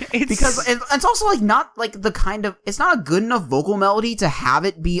me. because it's also like not like the kind of, it's not a good enough vocal melody to have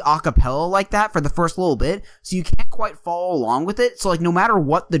it be a cappella like that for the first little bit, so you can't quite follow along with it. So like no matter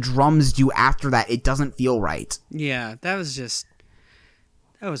what the drums do after that, it doesn't feel right. Yeah, that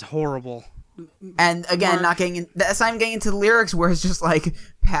was horrible. And again, not getting into the lyrics where it's just like,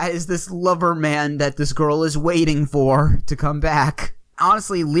 Pat is this lover man that this girl is waiting for to come back.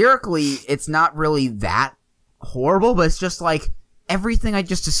 Honestly, lyrically, it's not really that horrible, but it's just like everything I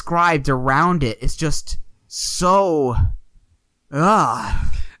just described around it is just so... Ugh.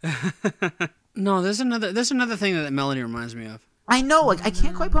 No, there's another thing that melody reminds me of. I know, like, I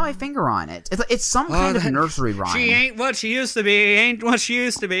can't quite put my finger on it. It's some kind of nursery rhyme. She ain't what she used to be, ain't what she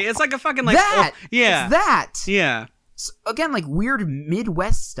used to be. It's like a fucking, like... That! Yeah. It's that! Yeah. So, again, like, weird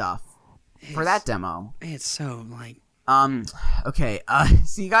Midwest stuff for that demo. It's so, like... Okay,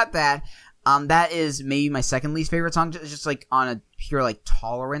 so you got that. That is maybe my second least favorite song, just like, on a pure, like,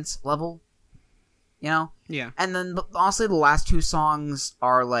 tolerance level. You know? Yeah. And then, honestly, the last two songs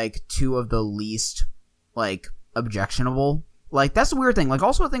are, like, two of the least, like, objectionable. Like, that's the weird thing. Like,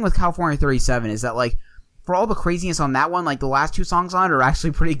 also the thing with California 37 is that, like, for all the craziness on that one, like, the last two songs on it are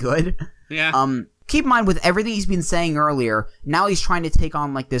actually pretty good. Yeah. Keep in mind, with everything he's been saying earlier, now he's trying to take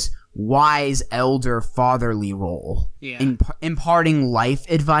on, like, this wise, elder, fatherly role. Yeah. Imparting life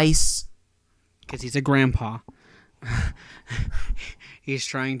advice. Because he's a grandpa. He's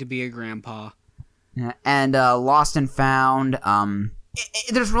trying to be a grandpa. And, Lost and Found,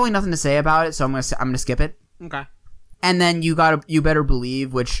 there's really nothing to say about it, so I'm gonna skip it. Okay. And then You Better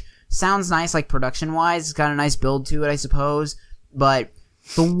Believe, which sounds nice, like, production-wise. It's got a nice build to it, I suppose. But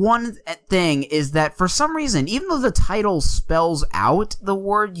the one thing is that, for some reason, even though the title spells out the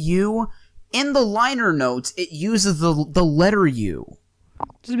word you, in the liner notes, it uses the letter U.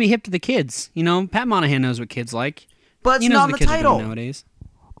 Just to be hip to the kids. You know, Pat Monahan knows what kids like. But He it's knows not in what the kids are doing title. nowadays.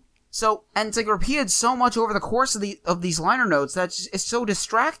 So, and it's like repeated so much over the course of these liner notes that it's so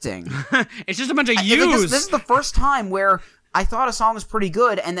distracting. It's just a bunch of This yous. is the first time where I thought a song was pretty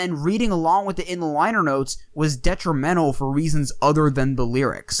good, and then reading along with it in the liner notes was detrimental for reasons other than the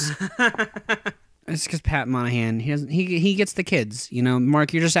lyrics. It's because Pat Monahan, he gets the kids. You know,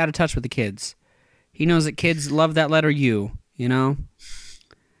 Mark, you're just out of touch with the kids. He knows that kids love that letter U, you know?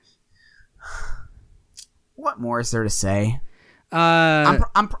 What more is there to say? I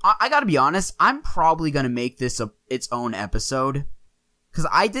gotta be honest, I'm probably gonna make this its own episode. Because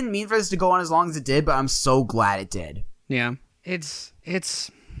I didn't mean for this to go on as long as it did, but I'm so glad it did. Yeah. It's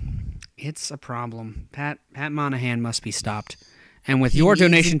a problem. Pat Monahan must be stopped. And with your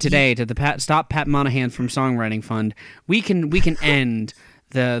donation today to the Stop Pat Monahan from Songwriting Fund, we can end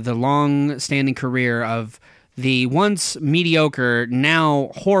the long-standing career of the once mediocre,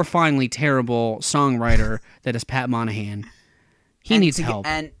 now horrifyingly terrible songwriter that is Pat Monahan. He needs help.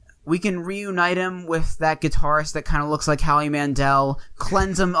 And we can reunite him with that guitarist that kind of looks like Howie Mandel,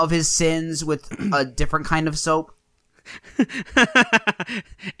 cleanse him of his sins with a different kind of soap.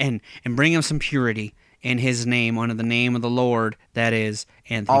 and bring him some purity in his name, under the name of the Lord, that is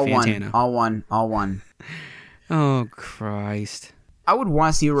Anthony Fantano. All one. Oh, Christ. I would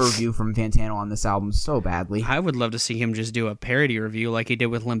want to see a review from Fantano on this album so badly. I would love to see him just do a parody review like he did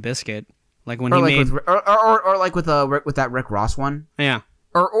with Limp Bizkit. Like when or he like made... or like with that Rick Ross one. Yeah.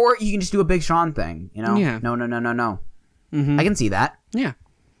 Or you can just do a Big Sean thing, you know? Yeah. No. Mm-hmm. I can see that. Yeah.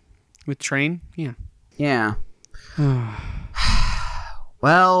 With Train? Yeah. Yeah.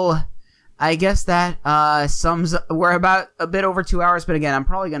 Well, I guess that sums up. We're about a bit over 2 hours, but again, I'm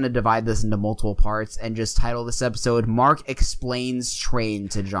probably going to divide this into multiple parts and just title this episode Mark Explains Train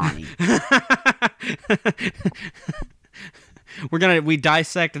to Johnny. We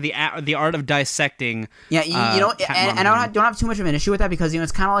dissect the art of dissecting. Yeah, you know, and I don't have too much of an issue with that because, you know,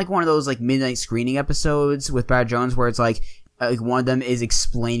 it's kind of like one of those like midnight screening episodes with Brad Jones where it's like one of them is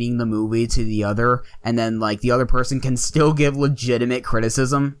explaining the movie to the other, and then like the other person can still give legitimate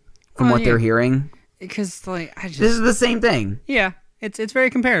criticism from what they're hearing. Because like this is the same thing. Yeah, it's very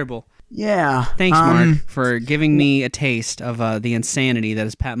comparable. Yeah. Thanks, Mark, for giving me a taste of the insanity that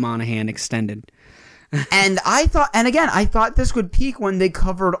is Pat Monahan extended. And I thought this would peak when they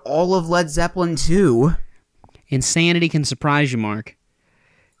covered all of Led Zeppelin 2. Insanity can surprise you, Mark.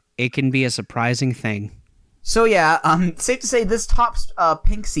 It can be a surprising thing. So yeah, safe to say this tops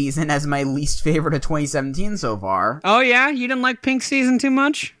Pink Season as my least favorite of 2017 so far. Oh yeah? You didn't like Pink Season too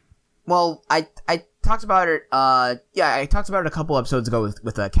much? Well, I talked about it, I talked about it a couple episodes ago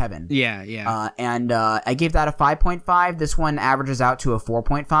with Kevin. Yeah. And I gave that a 5.5. This one averages out to a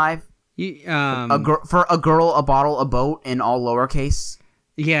 4.5. For a girl, a bottle, a boat, in all lowercase.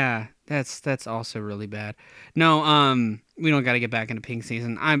 Yeah, that's also really bad. No, we don't got to get back into Pink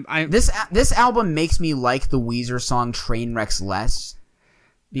Season. This album makes me like the Weezer song Trainwrecks less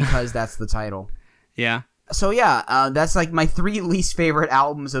because that's the title. Yeah. So yeah, that's like my 3 least favorite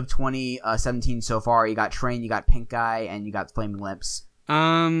albums of 2017 so far. You got Train, you got Pink Guy, and you got Flaming Lips.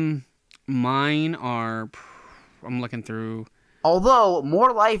 Mine are. I'm looking through. Although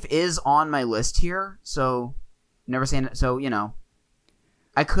More Life is on my list here, so never saying it. So, you know,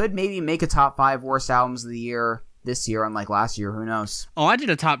 I could maybe make a top 5 worst albums of the year this year, unlike last year. Who knows? Oh, I did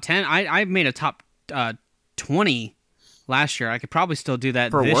a top 10. I made a top 20 last year. I could probably still do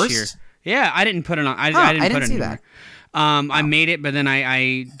that for this worst? year. Yeah, I didn't put it on. I didn't see that. I made it, but then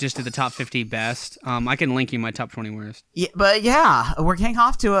I just did the top 50 best. I can link you my top 20 worst. Yeah, but yeah, we're getting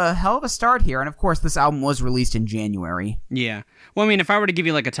off to a hell of a start here, and of course, this album was released in January. Yeah. Well, I mean, if I were to give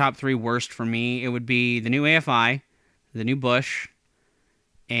you like a top 3 worst for me, it would be the new AFI, the new Bush,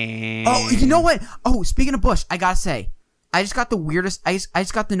 and... Oh, you know what? Oh, speaking of Bush, I gotta say, I just got the weirdest... I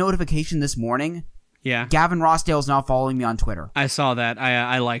just got the notification this morning. Yeah. Gavin Rossdale's now following me on Twitter. I saw that.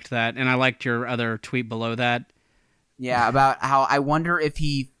 I liked that, and I liked your other tweet below that. Yeah, about how I wonder if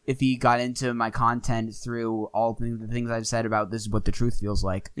he got into my content through all the things I've said about this is what the truth feels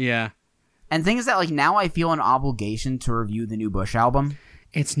like. Yeah. And the thing is that, like, now I feel an obligation to review the new Bush album.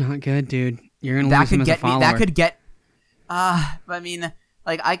 It's not good, dude. You're gonna lose him as a follower. That could get... I mean,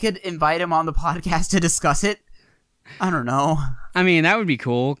 like, I could invite him on the podcast to discuss it. I don't know. I mean, that would be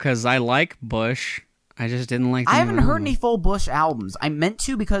cool, because I like Bush. I just didn't like the I haven't heard any full Bush albums. I meant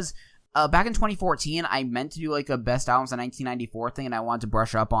to because... back in 2014, I meant to do like a best albums of 1994 thing, and I wanted to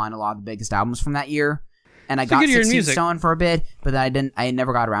brush up on a lot of the biggest albums from that year. And I got 16 Stone for a bit, but then I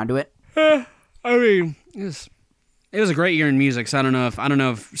never got around to it. I mean, it was a great year in music. So I don't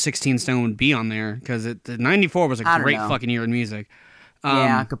know if 16 Stone would be on there because 94 was a great fucking year in music.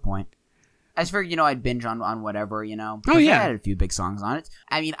 Yeah, good point. I just figured, I'd binge on whatever, Oh, yeah. I had a few big songs on it.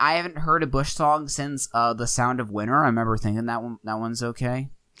 I mean, I haven't heard a Bush song since The Sound of Winter. I remember thinking that one's okay.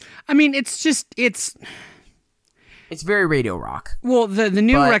 I mean, it's very radio rock. Well, the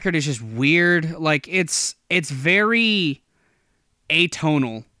new record is just weird. Like it's very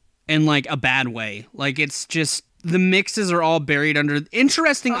atonal in like a bad way. Like it's just the mixes are all buried under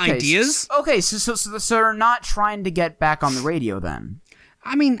interesting ideas. So they're not trying to get back on the radio then.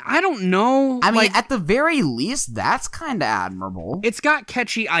 I mean, I don't know. I mean, at the very least, that's kind of admirable. It's got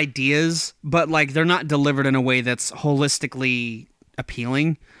catchy ideas, but like they're not delivered in a way that's holistically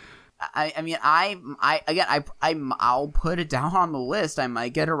appealing. I mean, I'll put it down on the list. I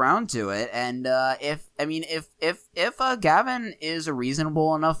might get around to it, and if Gavin is a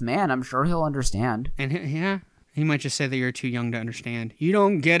reasonable enough man, I'm sure he'll understand. And he might just say that you're too young to understand. You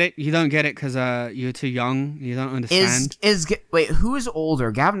don't get it. You don't get it because you're too young. You don't understand. Wait, who is older,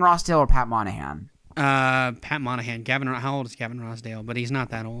 Gavin Rossdale or Pat Monahan? Pat Monahan. How old is Gavin Rossdale? But he's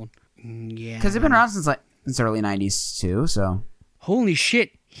not that old. Yeah, because they've been around since the early '90s too. So holy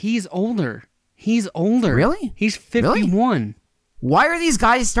shit. He's older. Really? He's 51. Really? Why are these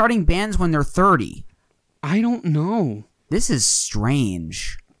guys starting bands when they're 30? I don't know. This is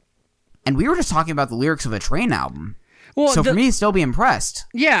strange. And we were just talking about the lyrics of a Train album. Well, so for me to still be impressed.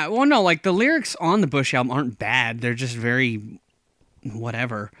 Yeah, well, no, like the lyrics on the Bush album aren't bad. They're just very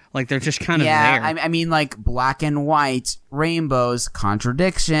whatever. Like they're just kind of there. I mean, like black and white, rainbows,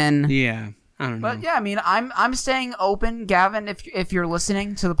 contradiction. Yeah. I don't know. But yeah, I mean, I'm staying open, Gavin. If you're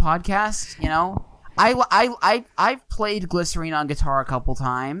listening to the podcast, I've played Glycerine on guitar a couple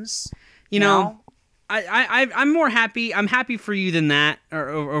times. You know, I'm more happy. I'm happy for you than that or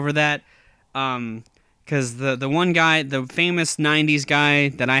over that, because Because the one guy, the famous 90s guy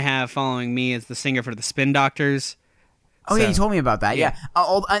that I have following me is the singer for the Spin Doctors. Oh, So, yeah, you told me about that. Yeah.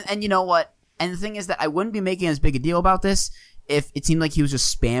 And you know what? And the thing is that I wouldn't be making as big a deal about this if it seemed like he was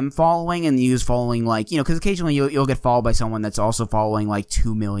just spam following and he was following, like, because occasionally you'll get followed by someone that's also following, like,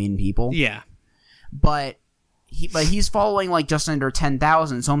 2 million people. Yeah. But he's following, like, just under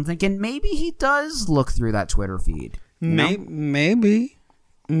 10,000, so I'm thinking maybe he does look through that Twitter feed. Maybe.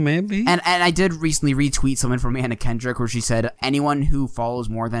 And I did recently retweet something from Anna Kendrick where she said, anyone who follows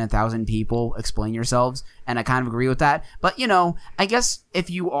more than 1,000 people, explain yourselves. And I kind of agree with that. But, I guess if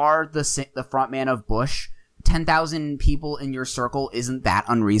you are the front man of Bush, 10,000 people in your circle isn't that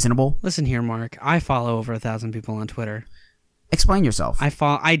unreasonable. Listen here, Mark. I follow over 1,000 people on Twitter. Explain yourself.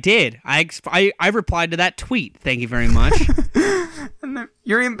 I did. I replied to that tweet. Thank you very much.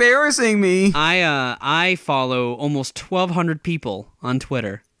 You're embarrassing me. I follow almost 1,200 people on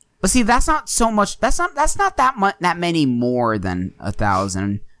Twitter. But see, that's not so much. That's not that many more than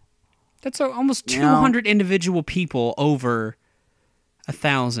 1,000. That's almost 200 individual people over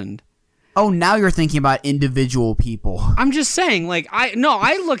 1,000. Oh, now you're thinking about individual people. I'm just saying, like, I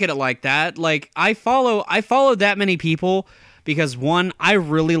look at it like that. Like, I follow that many people because, one, I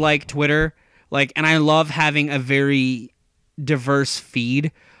really like Twitter, like, and I love having a very diverse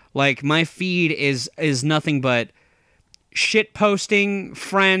feed. Like, my feed is nothing but shit posting,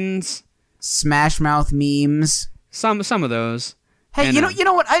 friends, Smash Mouth memes. some of those. Hey, And, you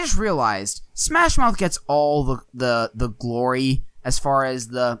know what? I just realized Smash Mouth gets all the glory as far as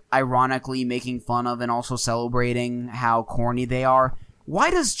the ironically making fun of and also celebrating how corny they are. Why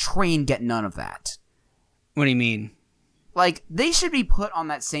does Train get none of that? What do you mean? Like, they should be put on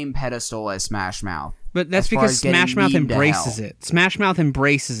that same pedestal as Smash Mouth. But that's because Smash Mouth embraces it. Smash Mouth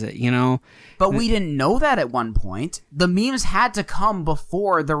embraces it, But we didn't know that at one point. The memes had to come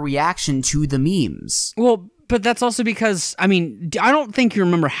before the reaction to the memes. Well, but that's also because, I don't think you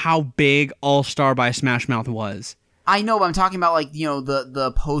remember how big All Star by Smash Mouth was. I know, but I'm talking about, like,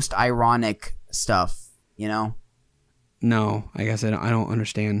 the post-ironic stuff, No, I guess I don't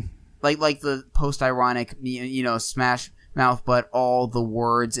understand. Like the post-ironic, Smash Mouth, but all the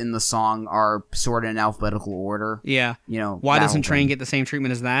words in the song are sorted in alphabetical order. Yeah. Why doesn't Train thing. get the same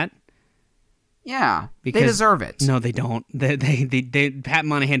treatment as that? Yeah, Because they deserve it. No, they don't. Pat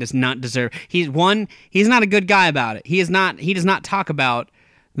Monahan does not deserve. He's not a good guy about it. He does not talk about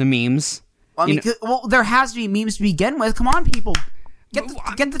the memes. I mean, well, there has to be memes to begin with. Come on, people.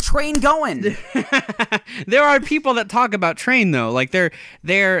 Get the train going. There are people that talk about Train though. Like they're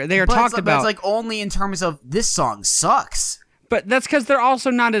talked about. But it's like only in terms of this song sucks. But that's because they're also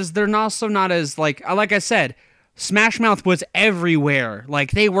not as like I said, Smash Mouth was everywhere.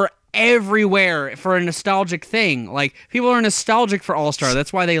 Like they were everywhere for a nostalgic thing. Like people are nostalgic for All Star.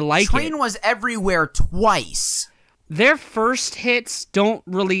 That's why they like it. Train was everywhere twice. Their first hits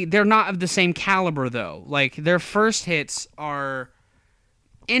they're not of the same caliber though. Like their first hits are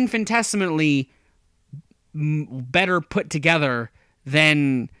infinitesimally better put together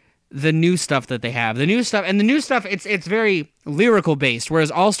than the new stuff that they have. The new stuff, it's very lyrical based,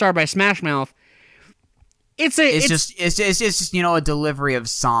 whereas All Star by Smash Mouth, it's just a delivery of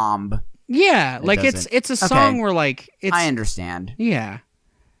somb. Yeah, like it's a song where like it's. I understand. Yeah.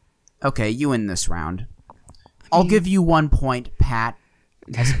 Okay, you win this round. I'll give you 1 point, Pat.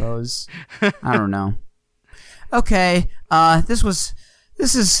 I suppose. I don't know. Okay. We're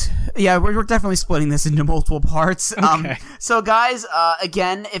definitely splitting this into multiple parts. Okay. So guys,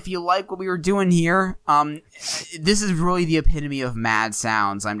 again, if you like what we were doing here, this is really the epitome of mad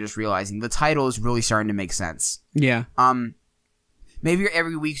sounds. I'm just realizing the title is really starting to make sense. Yeah. Maybe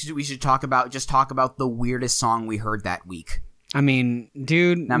every week we should talk about the weirdest song we heard that week. I mean,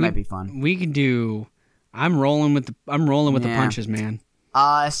 dude, that might be fun. We can do. I'm rolling with the punches, man.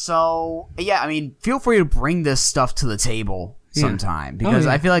 So yeah, I mean, feel free to bring this stuff to the table sometime because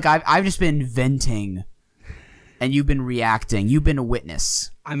I feel like I've just been venting, and you've been reacting. You've been a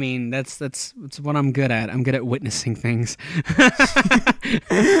witness. I mean, that's what I'm good at. I'm good at witnessing things.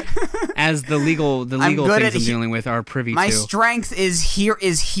 As the legal things I'm dealing with are privy to. My strength is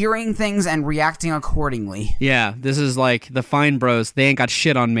hearing things and reacting accordingly. Yeah, this is like the Fine Bros. They ain't got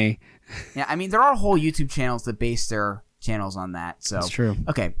shit on me. Yeah, I mean, there are whole YouTube channels that base their channels on that. So that's true.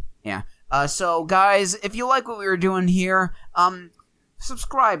 Okay, yeah. So guys, if you like what we were doing here,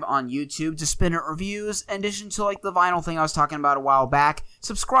 subscribe on YouTube to Spin It Reviews. In addition to like the vinyl thing I was talking about a while back,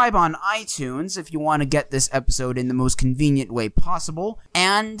 subscribe on iTunes if you want to get this episode in the most convenient way possible.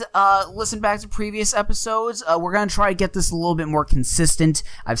 And listen back to previous episodes. We're going to try to get this a little bit more consistent.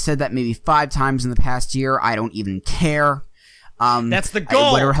 I've said that maybe 5 times in the past year. I don't even care. That's the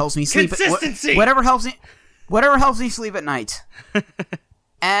goal. Whatever helps me sleep. Consistency. Whatever helps me sleep at night.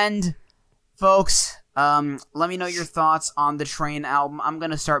 And folks, let me know your thoughts on the Train album. I'm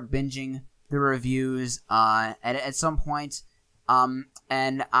gonna start binging the reviews at some point.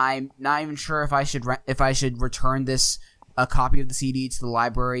 And I'm not even sure if I should return this a copy of the CD to the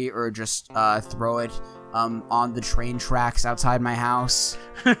library or just throw it on the train tracks outside my house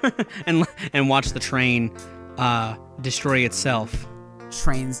and watch the train destroy itself.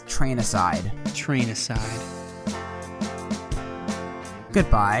 Train aside. Train aside.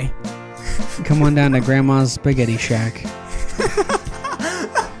 Goodbye. Come on down to Grandma's Spaghetti Shack.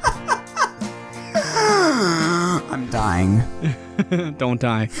 I'm dying. Don't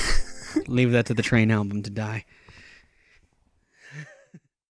die. Leave that to the Train album to die.